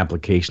when the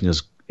application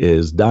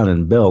is done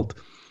and built,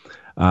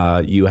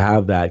 you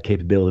have that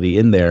capability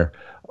in there,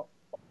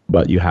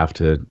 but you have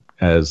to,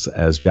 as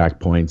Jack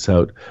points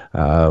out,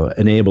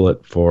 enable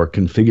it for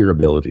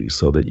configurability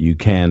so that you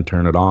can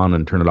turn it on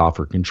and turn it off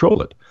or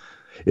control it.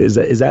 Is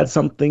that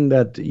something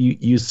that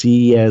you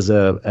see as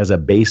a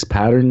base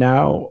pattern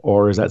now,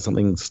 or is that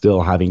something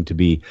still having to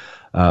be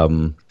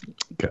more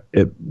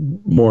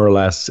or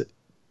less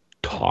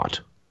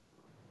taught?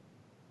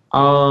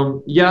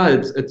 Yeah,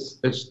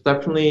 it's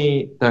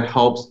definitely, that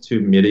helps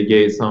to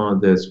mitigate some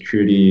of the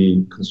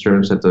security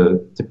concerns that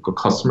the typical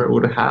customer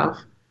would have.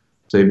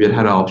 So if you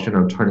had an option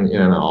of turning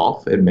it on and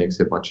off, it makes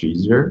it much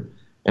easier.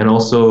 And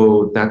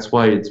also, that's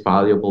why it's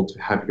valuable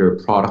to have your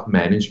product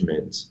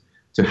management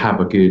to have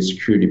a good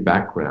security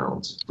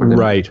background for them,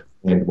 right,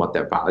 and what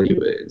their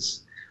value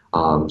is.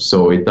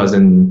 So it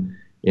doesn't,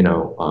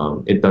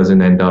 it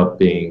doesn't end up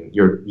being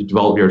you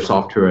develop your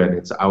software and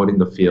it's out in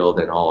the field,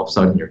 and all of a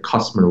sudden your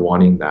customer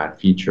wanting that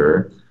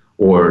feature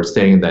or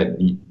saying that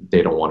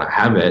they don't want to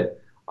have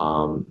it.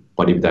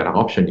 But if that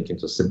option, you can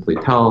just simply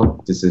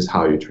tell this is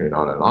how you turn it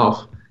on and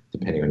off,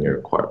 depending on your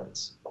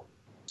requirements.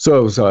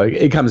 So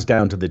it comes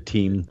down to the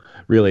team,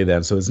 really,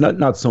 then. So it's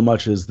not so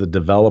much as the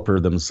developer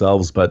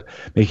themselves, but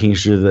making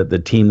sure that the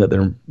team that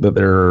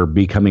they're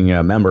becoming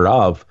a member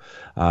of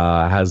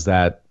has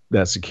that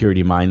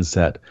security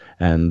mindset,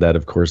 and that,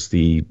 of course,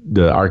 the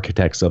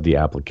architects of the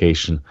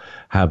application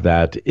have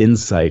that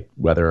insight,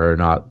 whether or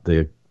not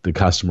the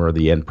customer or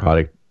the end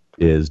product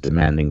is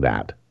demanding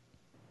that.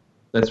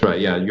 That's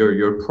right. Yeah,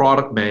 your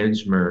product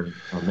management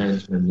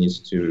needs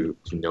to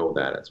know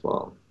that as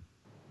well.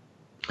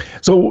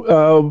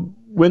 So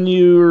when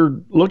you're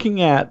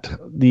looking at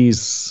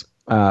these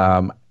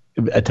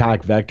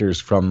attack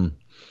vectors from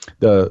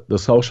the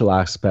social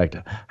aspect,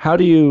 how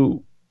do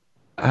you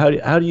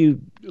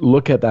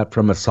look at that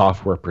from a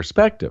software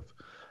perspective?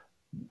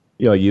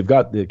 You've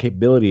got the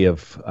capability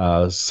of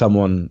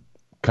someone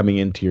coming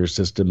into your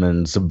system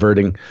and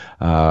subverting,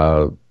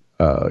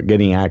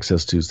 getting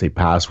access to, say,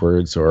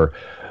 passwords or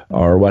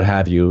what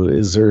have you.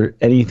 Is there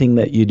anything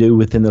that you do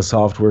within the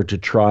software to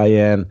try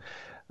and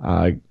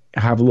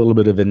have a little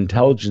bit of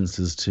intelligence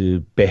as to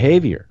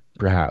behavior,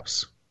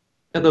 perhaps?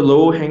 And the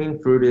low-hanging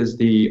fruit is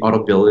the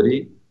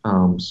auditability.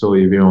 So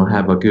if you don't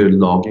have a good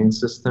logging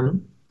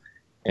system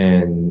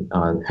and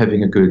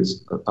having a good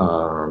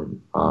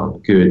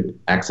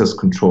access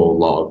control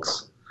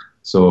logs.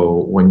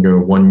 So when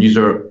one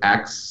user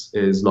X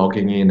is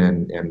logging in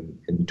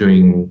and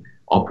doing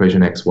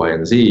operation X, Y,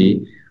 and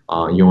Z,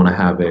 you want to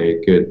have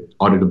a good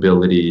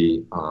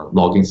auditability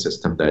logging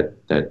system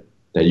that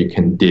you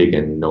can dig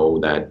and know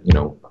that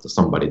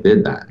somebody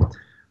did that.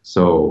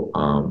 So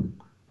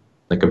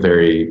like a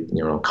very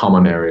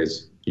common area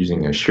is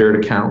using a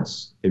shared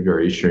accounts. If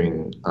you're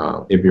issuing,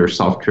 if your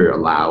software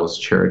allows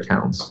shared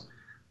accounts,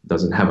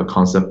 doesn't have a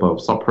concept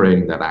of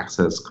separating that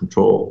access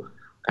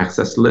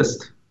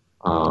list,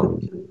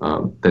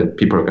 then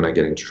people are going to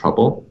get into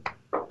trouble.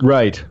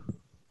 Right.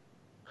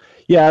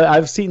 Yeah,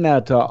 I've seen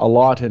that a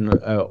lot in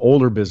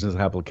older business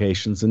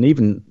applications, and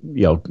even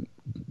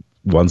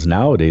ones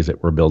nowadays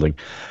that we're building.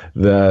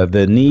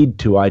 The need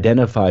to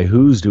identify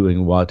who's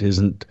doing what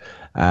isn't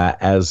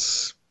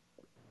as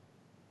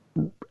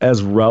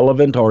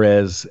relevant or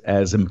as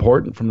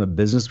important from the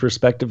business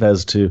perspective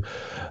as to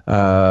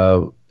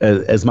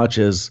as much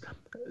as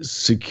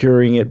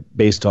securing it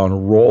based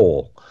on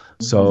role.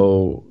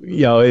 So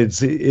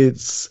it's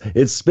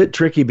a bit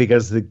tricky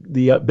because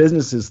the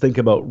businesses think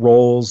about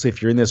roles.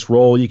 If you're in this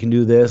role, you can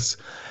do this,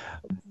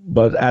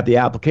 but at the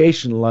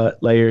application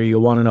layer, you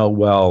want to know,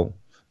 well,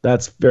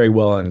 that's very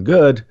well and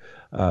good,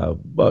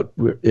 but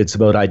it's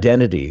about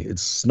identity.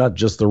 It's not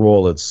just the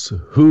role; it's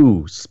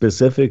who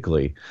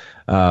specifically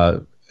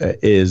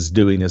is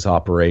doing this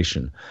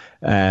operation.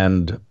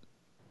 And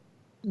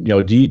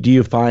do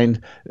you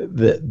find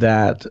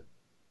that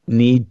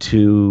need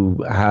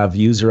to have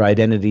user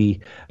identity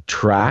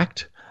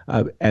tracked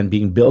and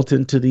being built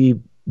into the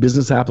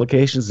business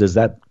applications? Is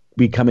that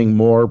becoming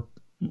more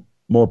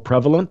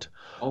prevalent?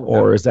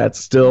 Or is that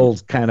still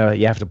kind of,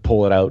 you have to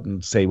pull it out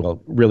and say,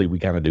 well, really, we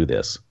kind of do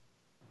this?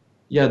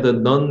 Yeah, the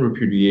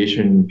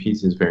non-repudiation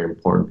piece is very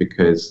important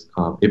because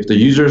if the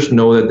users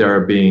know that they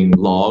are being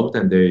logged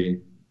and they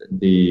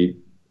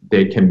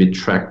can be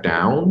tracked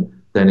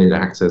down, then it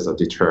acts as a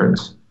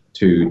deterrent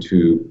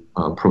to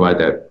provide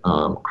that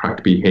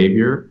correct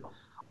behavior.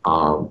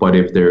 But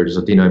if there's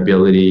a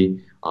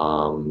deniability,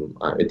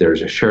 if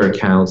there's a shared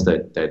accounts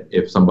that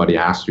if somebody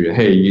asks you,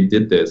 hey, you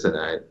did this, and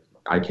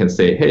I can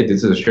say, hey,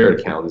 this is a shared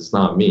account, it's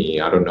not me,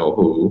 I don't know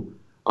who.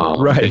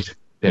 Right.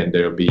 Then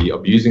they'll be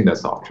abusing that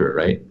software,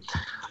 right?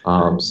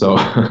 So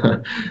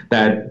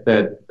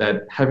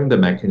that having the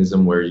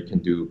mechanism where you can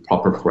do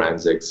proper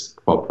forensics,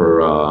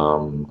 proper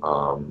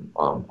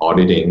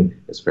auditing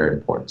is very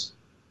important.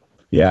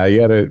 Yeah, you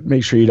got to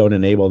make sure you don't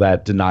enable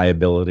that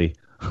deniability.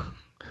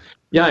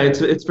 Yeah,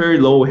 it's very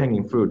low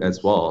hanging fruit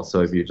as well.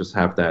 So if you just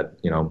have that,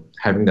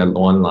 having that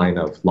one line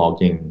of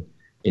logging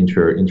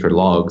into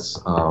logs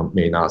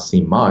may not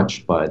seem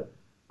much, but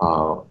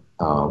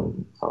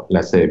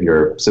let's say if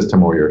your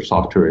system or your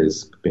software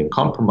is being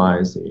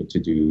compromised, you need to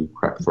do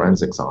correct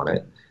forensics on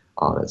it.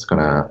 It's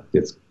gonna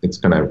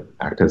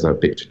act as a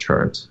big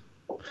deterrent.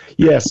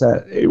 Yes,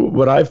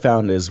 what I've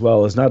found as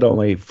well is not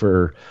only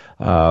for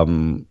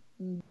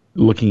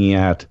looking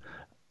at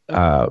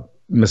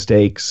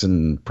mistakes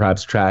and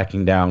perhaps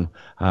tracking down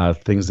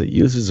things that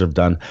users have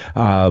done.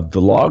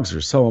 The logs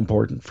are so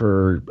important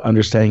for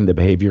understanding the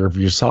behavior of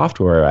your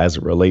software as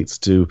it relates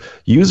to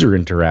user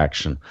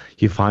interaction.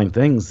 You find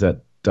things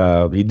that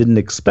you didn't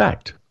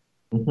expect.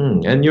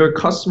 Mm-hmm. And your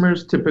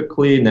customers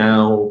typically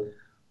now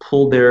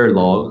pull their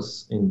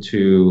logs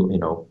into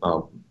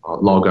a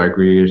log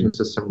aggregation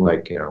system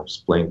like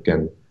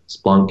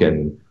Splunk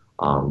and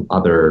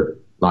other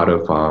lot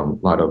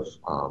of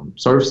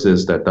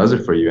services that does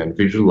it for you and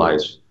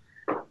visualize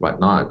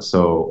whatnot.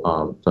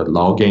 So the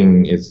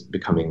logging is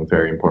becoming a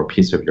very important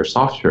piece of your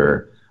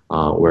software,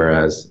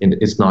 whereas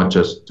it's not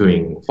just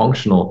doing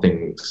functional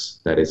things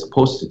that it's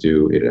supposed to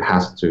do, it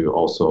has to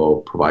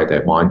also provide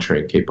that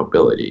monitoring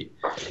capability.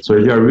 So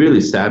if you're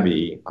really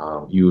savvy,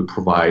 you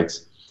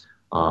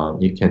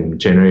can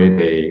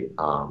generate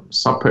a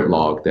separate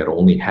log that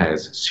only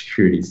has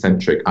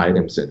security-centric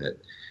items in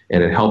it.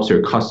 And it helps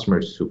your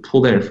customers to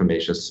pull that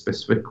information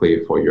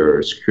specifically for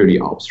your security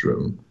ops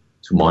room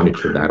to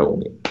monitor that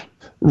only.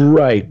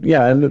 Right.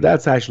 Yeah, and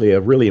that's actually a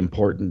really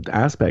important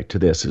aspect to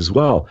this as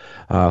well.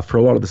 For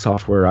a lot of the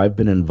software I've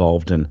been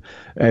involved in,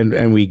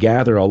 and we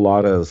gather a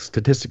lot of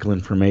statistical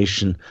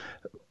information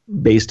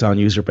based on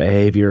user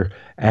behavior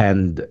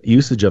and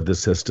usage of the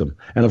system.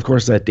 And of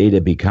course, that data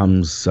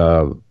becomes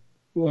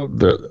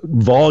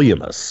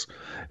voluminous,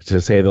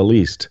 to say the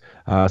least,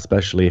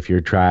 especially if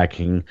you're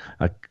tracking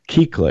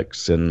key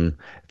clicks and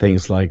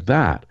things like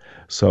that.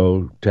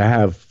 So to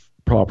have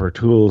proper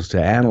tools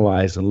to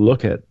analyze and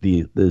look at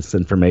this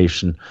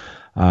information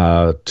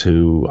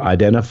to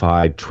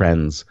identify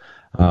trends,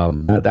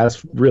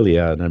 that's really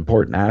an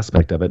important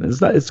aspect of it. And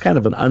it's kind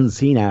of an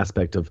unseen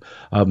aspect of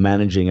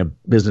managing a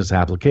business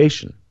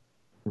application.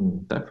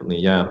 Definitely,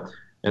 yeah.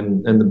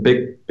 And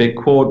the big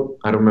quote,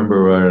 I don't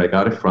remember where I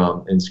got it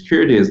from, in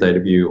security is that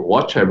if you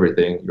watch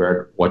everything,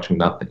 you're watching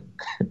nothing.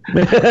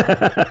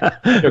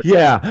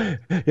 Yeah,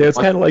 it's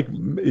kind of like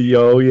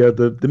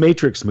the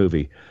Matrix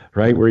movie,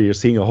 right? Where you're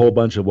seeing a whole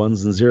bunch of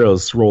ones and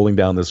zeros rolling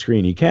down the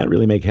screen. You can't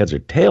really make heads or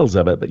tails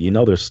of it, but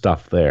there's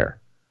stuff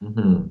there.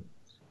 Mm-hmm.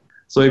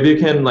 So if you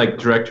can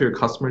direct your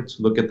customer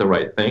to look at the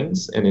right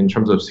things, and in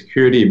terms of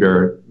security, if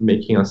you're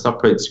making a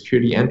separate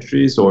security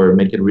entries or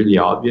make it really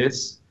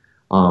obvious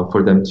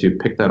for them to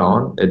pick that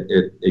on,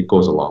 it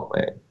goes a long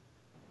way.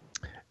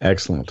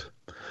 Excellent.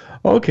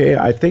 Okay,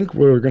 I think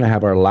we're going to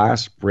have our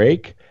last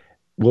break.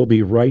 We'll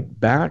be right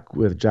back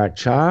with Jack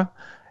Cha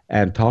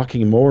and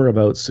talking more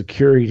about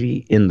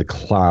security in the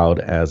cloud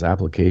as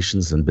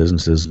applications and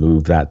businesses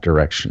move that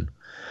direction.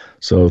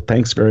 So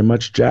thanks very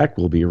much, Jack.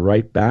 We'll be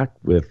right back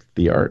with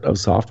The Art of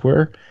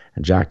Software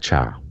and Jack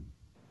Cha.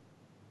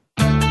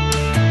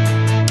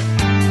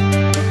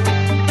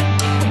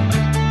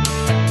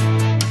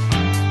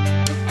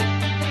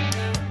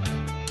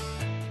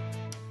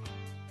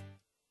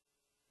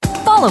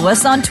 Follow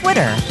us on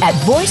Twitter at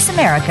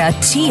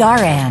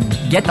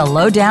VoiceAmericaTRN. Get the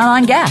lowdown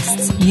on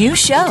guests, new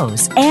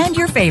shows, and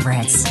your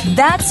favorites.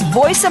 That's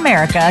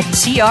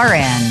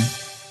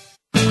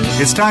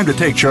VoiceAmericaTRN. It's time to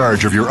take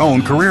charge of your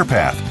own career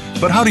path.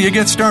 But how do you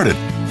get started?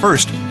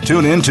 First,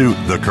 tune in to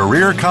The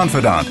Career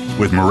Confidant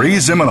with Marie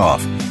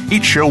Zimenoff.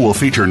 Each show will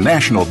feature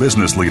national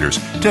business leaders,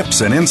 tips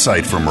and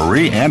insight from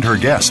Marie and her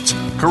guests,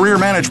 career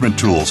management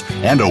tools,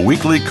 and a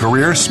weekly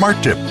career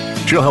smart tip.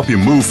 She'll help you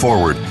move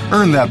forward,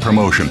 earn that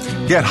promotion,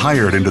 get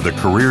hired into the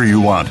career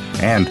you want,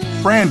 and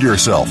brand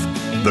yourself.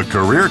 The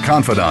Career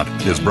Confidant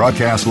is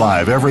broadcast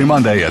live every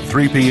Monday at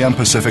 3 p.m.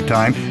 Pacific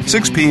Time,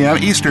 6 p.m.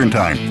 Eastern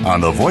Time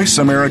on the Voice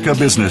America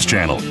Business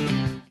Channel.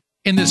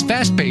 In this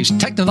fast-paced,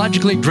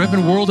 technologically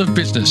driven world of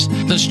business,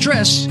 the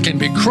stress can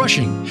be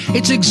crushing.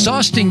 It's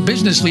exhausting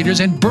business leaders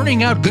and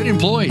burning out good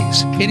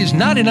employees. It is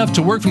not enough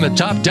to work from the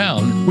top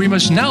down. We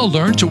must now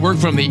learn to work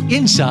from the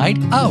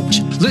inside out.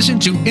 Listen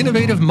to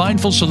Innovative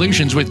Mindful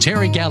Solutions with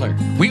Terry Galler.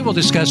 We will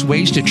discuss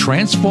ways to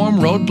transform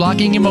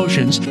roadblocking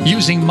emotions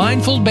using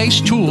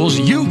mindful-based tools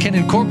you can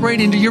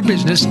incorporate into your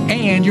business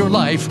and your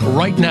life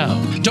right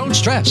now. Don't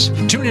stress.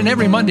 Tune in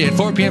every Monday at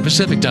 4 p.m.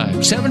 Pacific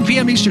Time, 7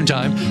 p.m. Eastern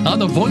Time on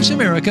the Voice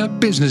America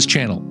Business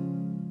Channel.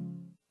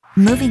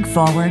 Moving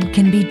forward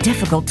can be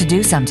difficult to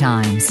do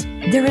sometimes.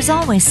 There is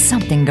always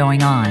something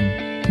going on.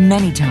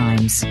 Many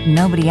times,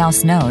 nobody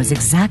else knows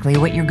exactly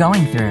what you're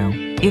going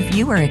through. If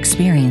you are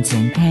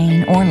experiencing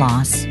pain or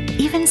loss,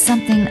 even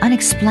something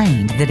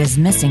unexplained that is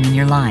missing in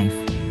your life,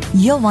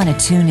 you'll want to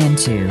tune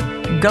into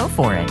Go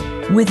For It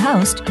with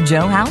host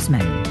Joe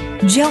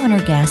Hausman. Joe and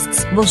her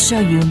guests will show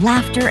you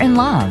laughter and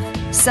love.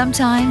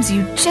 Sometimes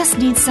you just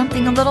need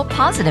something a little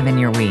positive in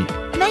your week.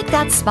 Make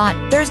that spot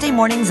Thursday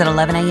mornings at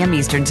 11 a.m.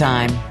 Eastern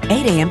Time,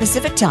 8 a.m.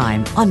 Pacific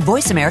Time on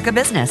Voice America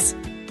Business.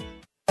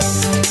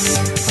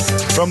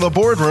 From the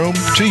boardroom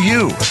to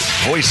you,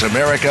 Voice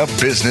America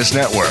Business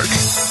Network.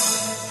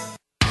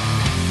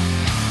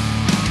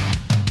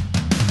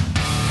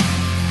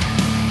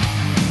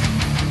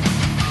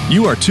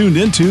 You are tuned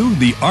into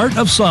The Art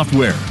of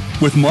Software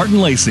with Martin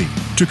Lacey.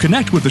 To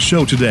connect with the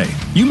show today,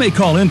 you may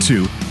call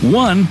into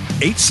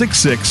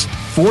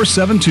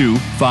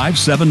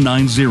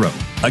 1-866-472-5790.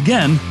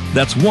 Again,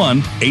 that's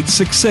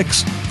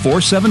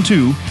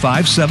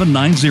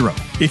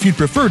 1-866-472-5790. If you'd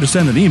prefer to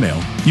send an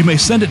email, you may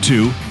send it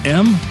to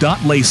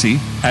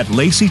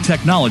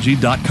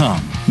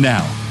m.lacey@laceytechnology.com.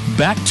 Now,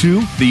 back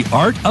to The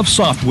Art of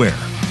Software.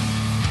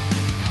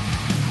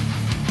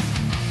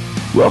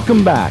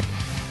 Welcome back.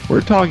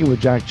 We're talking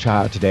with Jack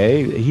Cha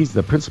today. He's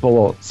the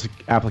Principal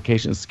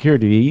Application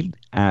Security Lead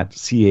at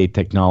CA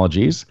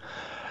Technologies.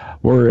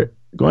 We're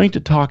going to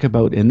talk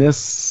about, in this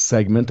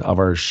segment of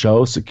our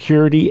show,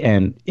 security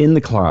and in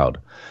the cloud.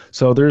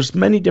 So there's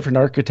many different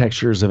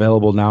architectures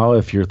available now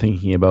if you're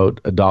thinking about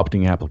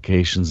adopting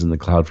applications in the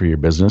cloud for your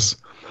business.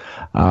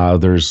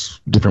 There's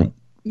different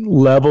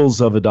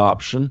levels of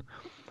adoption.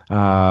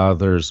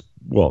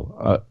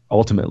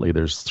 Ultimately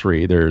there's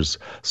three. There's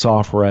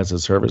software as a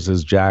service,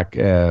 as Jack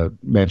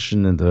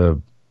mentioned in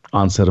the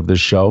onset of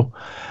this show.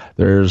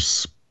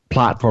 There's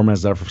platform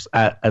as a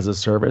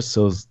service,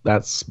 so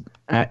that's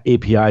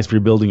APIs for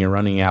building and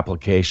running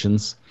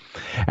applications.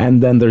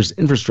 And then there's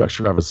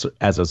infrastructure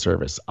as a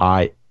service,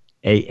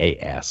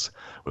 IaaS,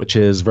 which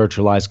is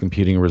virtualized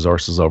computing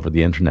resources over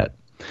the internet.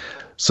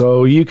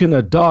 So you can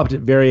adopt at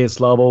various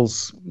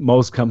levels.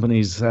 Most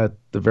companies at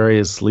the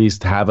various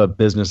least have a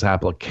business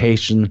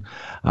application,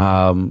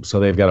 so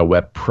they've got a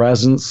web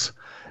presence.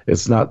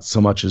 it's not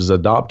so much as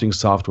adopting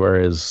software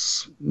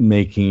as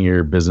making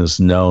your business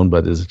known,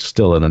 but is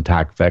still an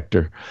attack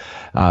vector.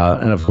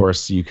 And of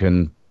course, you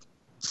can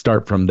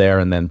start from there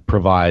and then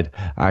provide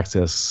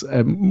access,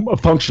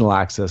 functional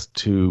access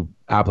to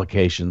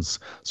applications.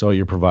 So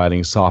you're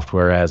providing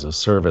software as a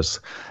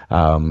service.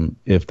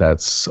 If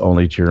that's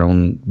only to your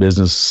own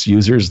business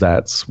users,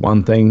 that's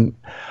one thing,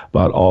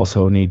 but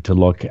also need to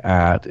look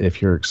at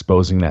if you're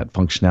exposing that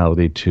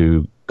functionality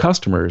to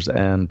customers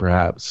and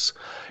perhaps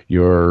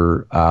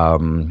your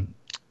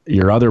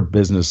other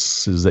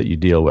businesses that you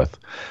deal with.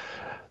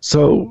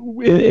 So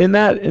in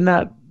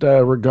that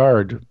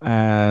regard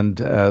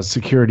and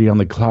security on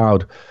the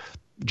cloud,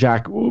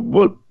 Jack,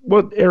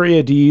 what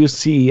area do you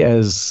see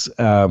as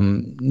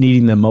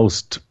needing the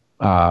most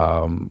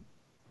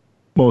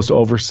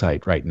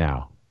oversight right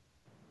now?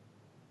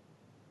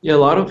 Yeah, a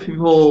lot of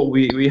people,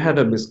 we had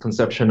a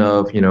misconception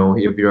of,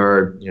 if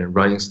you're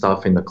running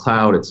stuff in the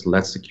cloud, it's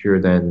less secure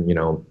than,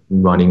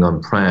 running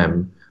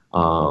on-prem.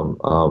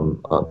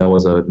 That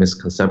was a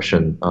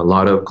misconception. A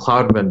lot of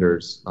cloud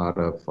vendors,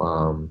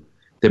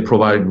 they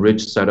provide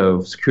rich set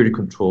of security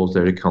controls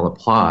that you can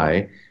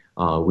apply.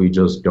 We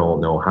just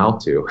don't know how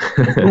to.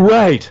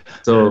 Right.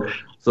 So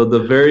the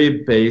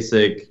very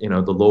basic, the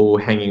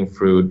low-hanging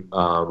fruit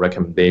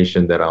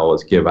recommendation that I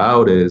always give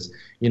out is,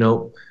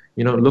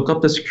 look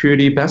up the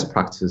security best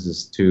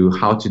practices to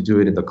how to do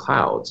it in the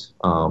cloud.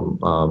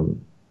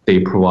 They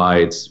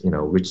provide,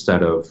 rich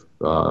set of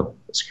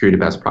security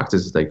best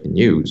practices that you can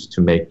use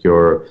to make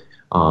your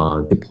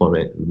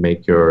deployment,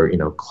 make your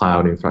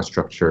cloud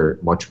infrastructure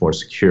much more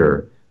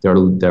secure. There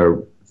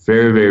are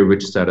very, very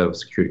rich set of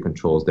security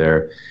controls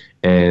there.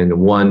 And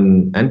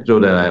one anecdote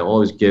that I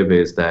always give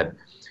is that,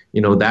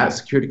 that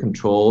security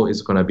control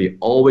is going to be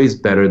always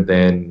better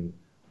than,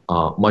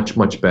 much,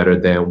 much better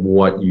than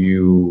what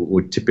you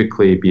would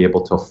typically be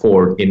able to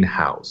afford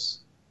in-house.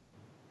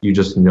 You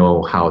just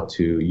know how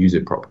to use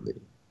it properly.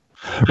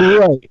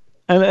 Right.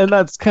 And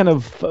that's kind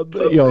of,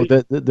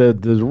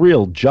 the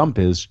real jump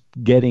is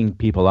getting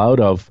people out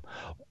of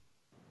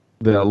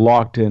the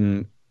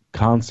locked-in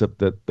concept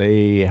that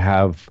they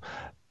have,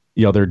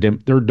 their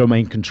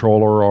domain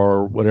controller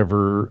or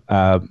whatever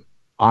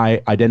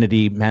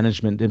identity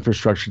management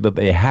infrastructure that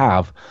they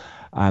have,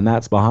 and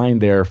that's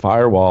behind their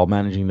firewall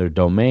managing their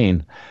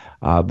domain.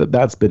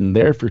 That's been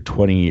there for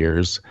 20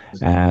 years,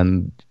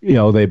 and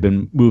they've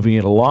been moving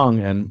it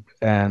along,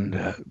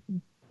 and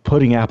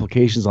putting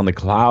applications on the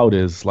cloud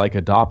is like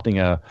adopting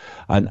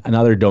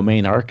another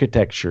domain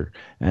architecture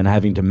and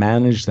having to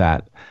manage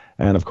that.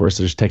 And of course,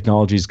 there's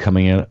technologies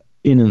coming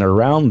in and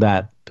around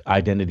that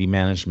identity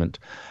management.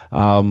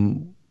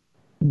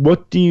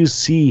 What do you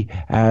see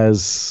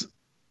as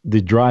the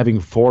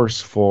driving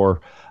force for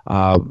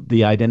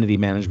the identity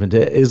management?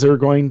 Is there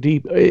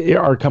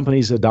are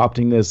companies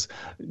adopting this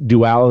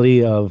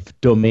duality of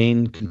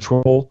domain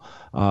control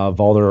of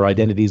all their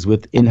identities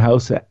with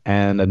in-house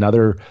and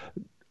another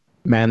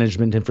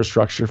management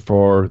infrastructure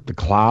for the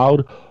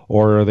cloud,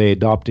 or are they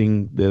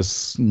adopting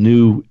this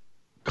new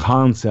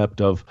concept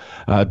of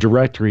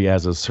directory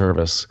as a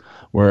service,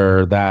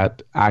 where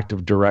that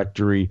Active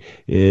Directory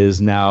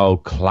is now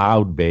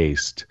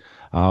cloud-based?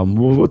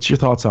 What's your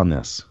thoughts on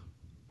this?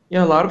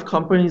 Yeah, a lot of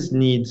companies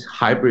need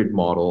hybrid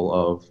model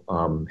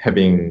of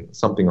having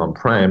something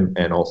on-prem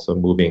and also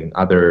moving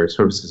other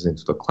services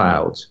into the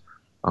cloud.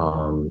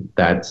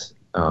 That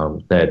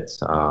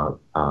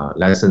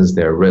lessens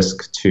their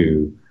risk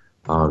to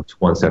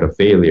one set of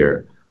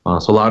failure.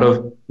 So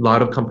a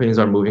lot of companies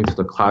are moving to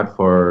the cloud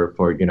for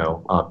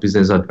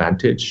business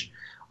advantage.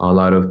 A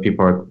lot of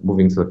people are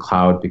moving to the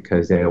cloud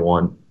because they don't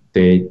want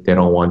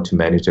to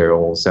manage their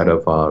own set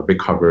of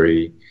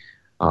recovery,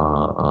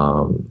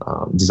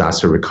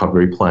 disaster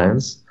recovery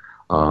plans.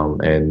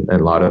 And a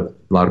lot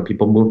of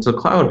people move to the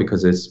cloud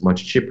because it's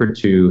much cheaper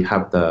to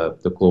have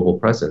the global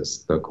presence,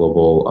 the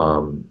global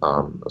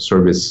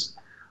service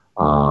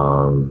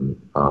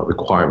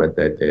requirement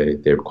that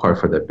they require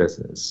for their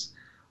business.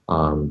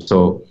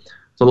 So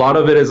a lot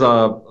of it is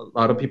a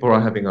lot of people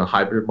are having a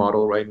hybrid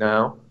model right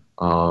now,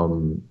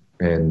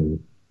 and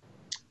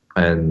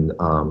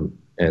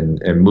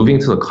moving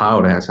to the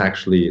cloud has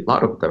actually a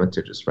lot of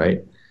advantages,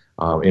 right?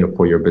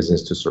 For your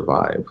business to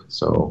survive.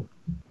 So,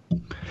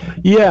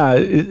 yeah,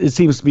 it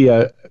seems to be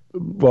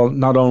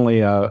not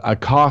only a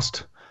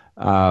cost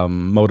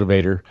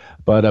motivator,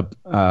 but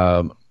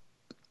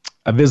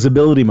a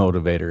visibility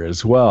motivator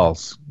as well,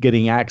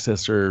 getting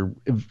access or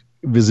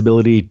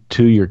visibility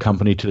to your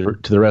company to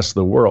the rest of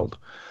the world.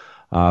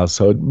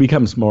 So it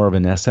becomes more of a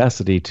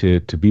necessity to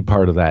be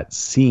part of that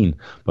scene.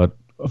 But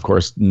of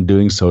course, in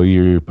doing so,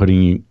 you're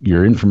putting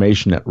your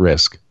information at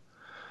risk.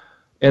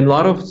 And a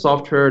lot of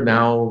software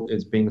now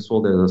is being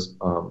sold as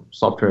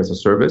software as a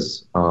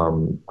service.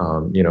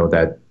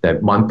 That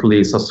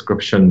monthly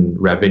subscription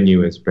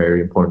revenue is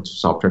very important to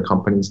software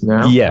companies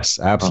now. Yes,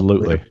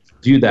 absolutely.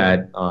 Do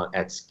that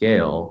at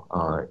scale.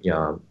 A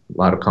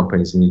lot of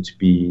companies need to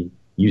be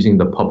using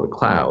the public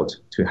cloud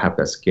to have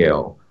that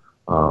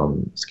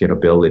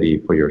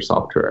scalability for your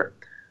software.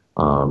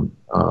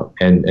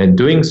 And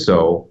doing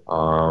so,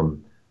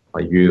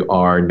 you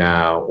are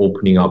now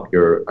opening up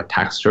your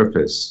attack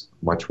surface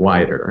much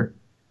wider.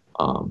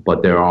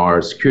 But there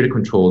are security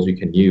controls you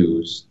can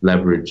use,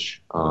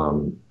 leverage,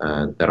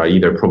 that are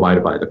either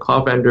provided by the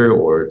cloud vendor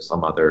or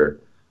some other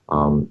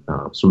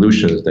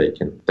solutions that you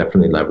can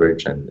definitely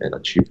leverage and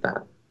achieve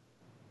that.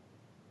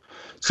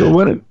 So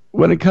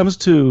when it comes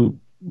to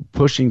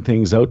pushing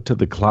things out to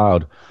the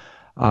cloud,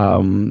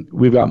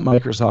 we've got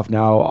Microsoft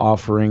now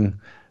offering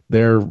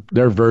their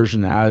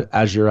version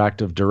Azure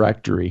Active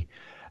Directory,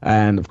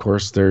 and of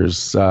course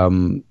there's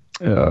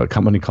a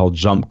company called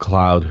Jump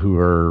Cloud who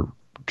are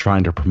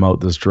trying to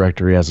promote this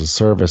directory as a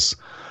service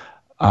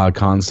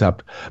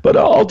concept. But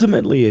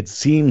ultimately, it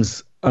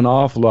seems an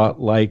awful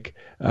lot like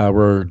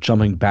we're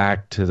jumping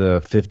back to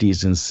the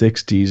 50s and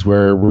 60s,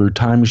 where we're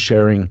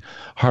time-sharing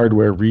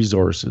hardware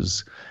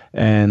resources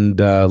and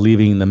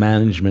leaving the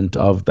management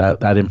of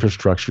that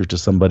infrastructure to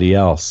somebody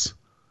else.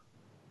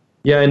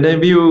 Yeah, and then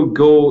if you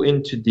go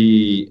into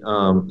the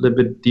little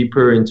bit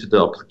deeper into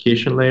the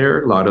application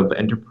layer, a lot of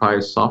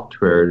enterprise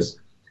softwares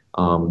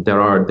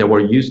that were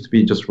used to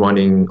be just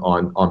running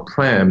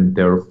on-prem,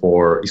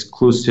 therefore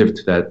exclusive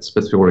to that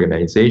specific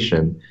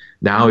organization.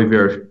 Now, if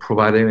you're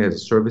providing it as a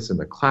service in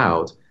the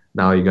cloud,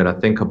 now you got to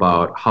think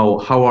about how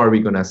are we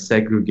going to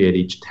segregate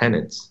each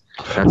tenant?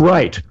 That's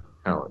right. The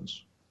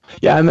challenge.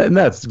 Yeah, and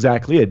that's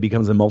exactly it. It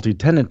becomes a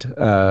multi-tenant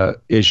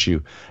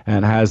issue.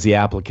 And has the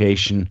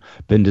application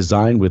been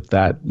designed with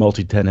that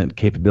multi-tenant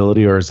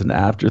capability, or is it an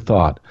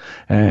afterthought?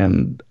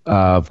 And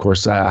of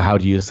course, how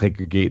do you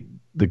segregate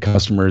the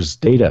customer's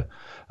data?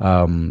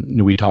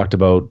 We talked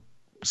about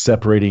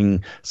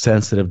separating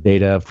sensitive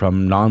data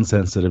from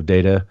non-sensitive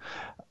data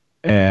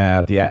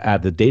at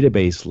the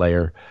database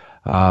layer.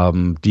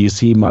 Do you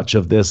see much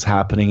of this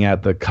happening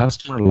at the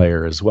customer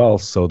layer as well,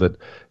 so that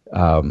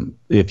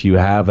if you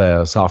have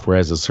a software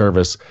as a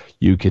service,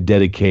 you could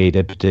dedicate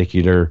a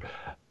particular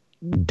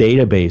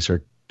database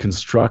or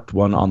construct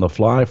one on the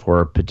fly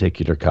for a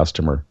particular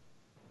customer?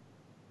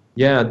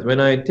 Yeah, when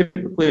I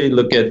typically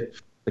look at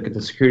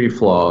the security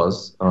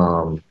flaws,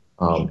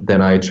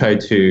 then I try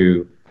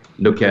to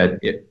look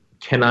at it.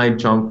 Can I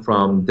jump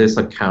from this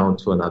account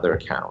to another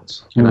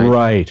account? Can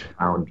I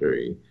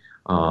boundary?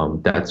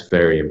 That's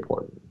very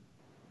important.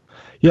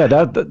 Yeah,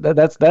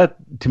 that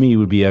to me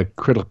would be a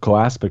critical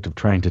aspect of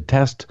trying to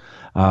test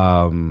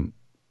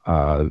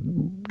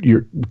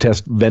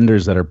test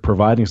vendors that are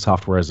providing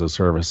software as a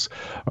service,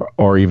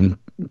 or even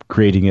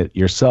creating it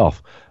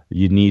yourself.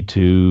 You need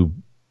to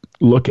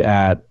look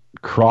at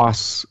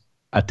cross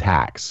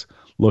attacks,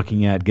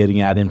 looking at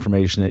getting at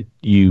information that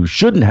you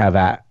shouldn't have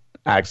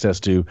access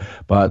to,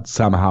 but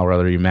somehow or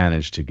other you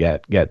manage to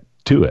get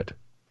to it.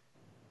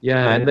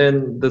 Yeah, and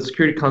then the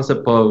security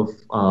concept of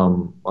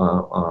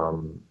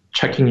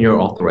checking your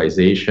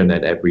authorization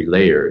at every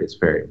layer is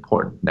very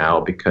important now,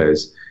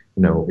 because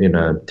in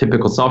a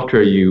typical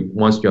software,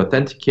 once you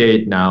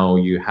authenticate, now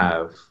you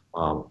have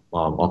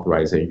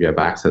authorization, you have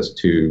access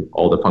to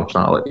all the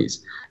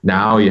functionalities.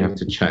 Now you have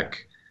to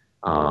check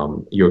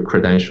your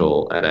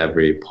credential at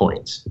every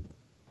point.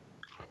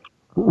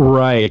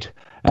 Right.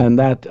 And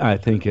that, I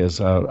think,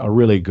 is a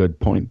really good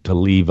point to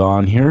leave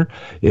on here,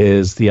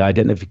 is the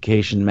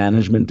identification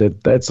management.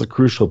 That's a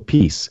crucial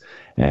piece.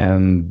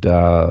 And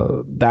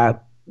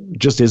that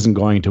just isn't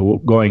going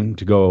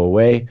to go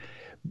away.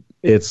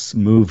 It's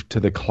moved to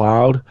the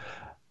cloud.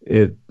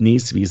 It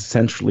needs to be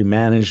centrally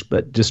managed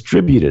but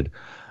distributed,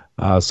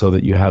 so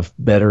that you have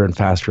better and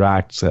faster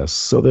access.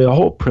 So the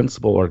whole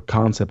principle or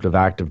concept of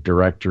Active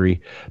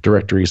Directory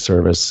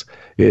service,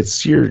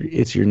 it's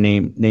your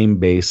name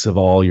base of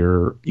all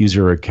your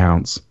user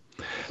accounts.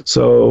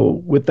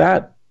 So with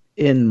that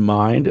in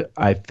mind,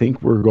 I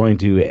think we're going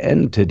to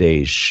end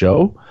today's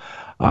show.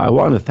 I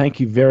want to thank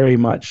you very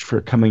much for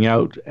coming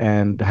out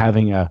and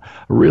having a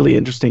really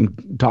interesting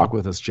talk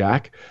with us,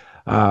 Jack.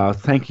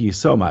 Thank you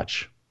so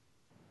much.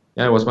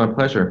 Yeah, it was my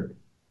pleasure.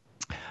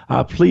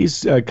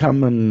 Please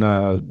come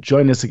and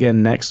join us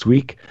again next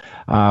week.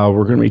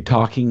 We're going to be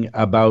talking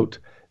about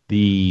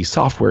the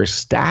software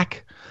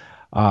stack,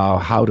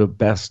 how to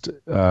best,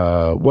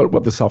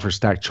 what the software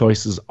stack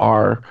choices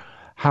are,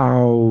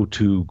 how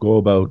to go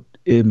about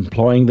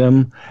employing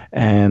them,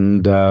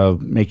 and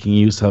making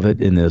use of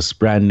it in this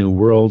brand new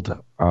world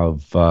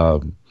of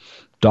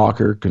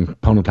Docker,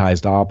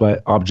 componentized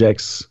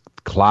objects,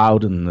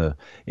 cloud, and the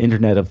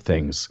Internet of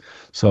Things.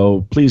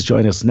 So please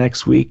join us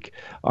next week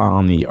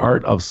on The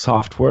Art of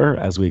Software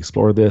as we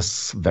explore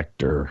this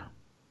vector.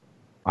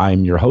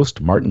 I'm your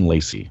host, Martin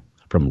Lacey,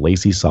 from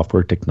Lacey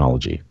Software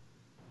Technology.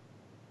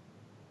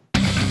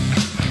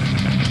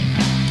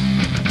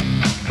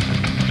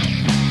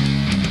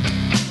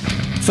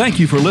 Thank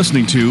you for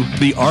listening to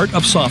The Art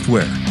of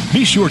Software.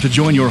 Be sure to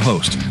join your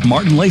host,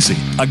 Martin Lacey,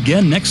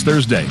 again next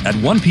Thursday at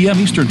 1 p.m.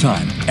 Eastern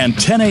Time and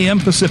 10 a.m.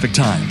 Pacific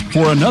Time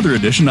for another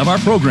edition of our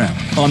program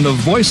on the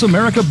Voice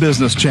America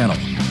Business Channel.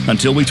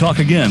 Until we talk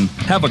again,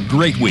 have a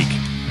great week.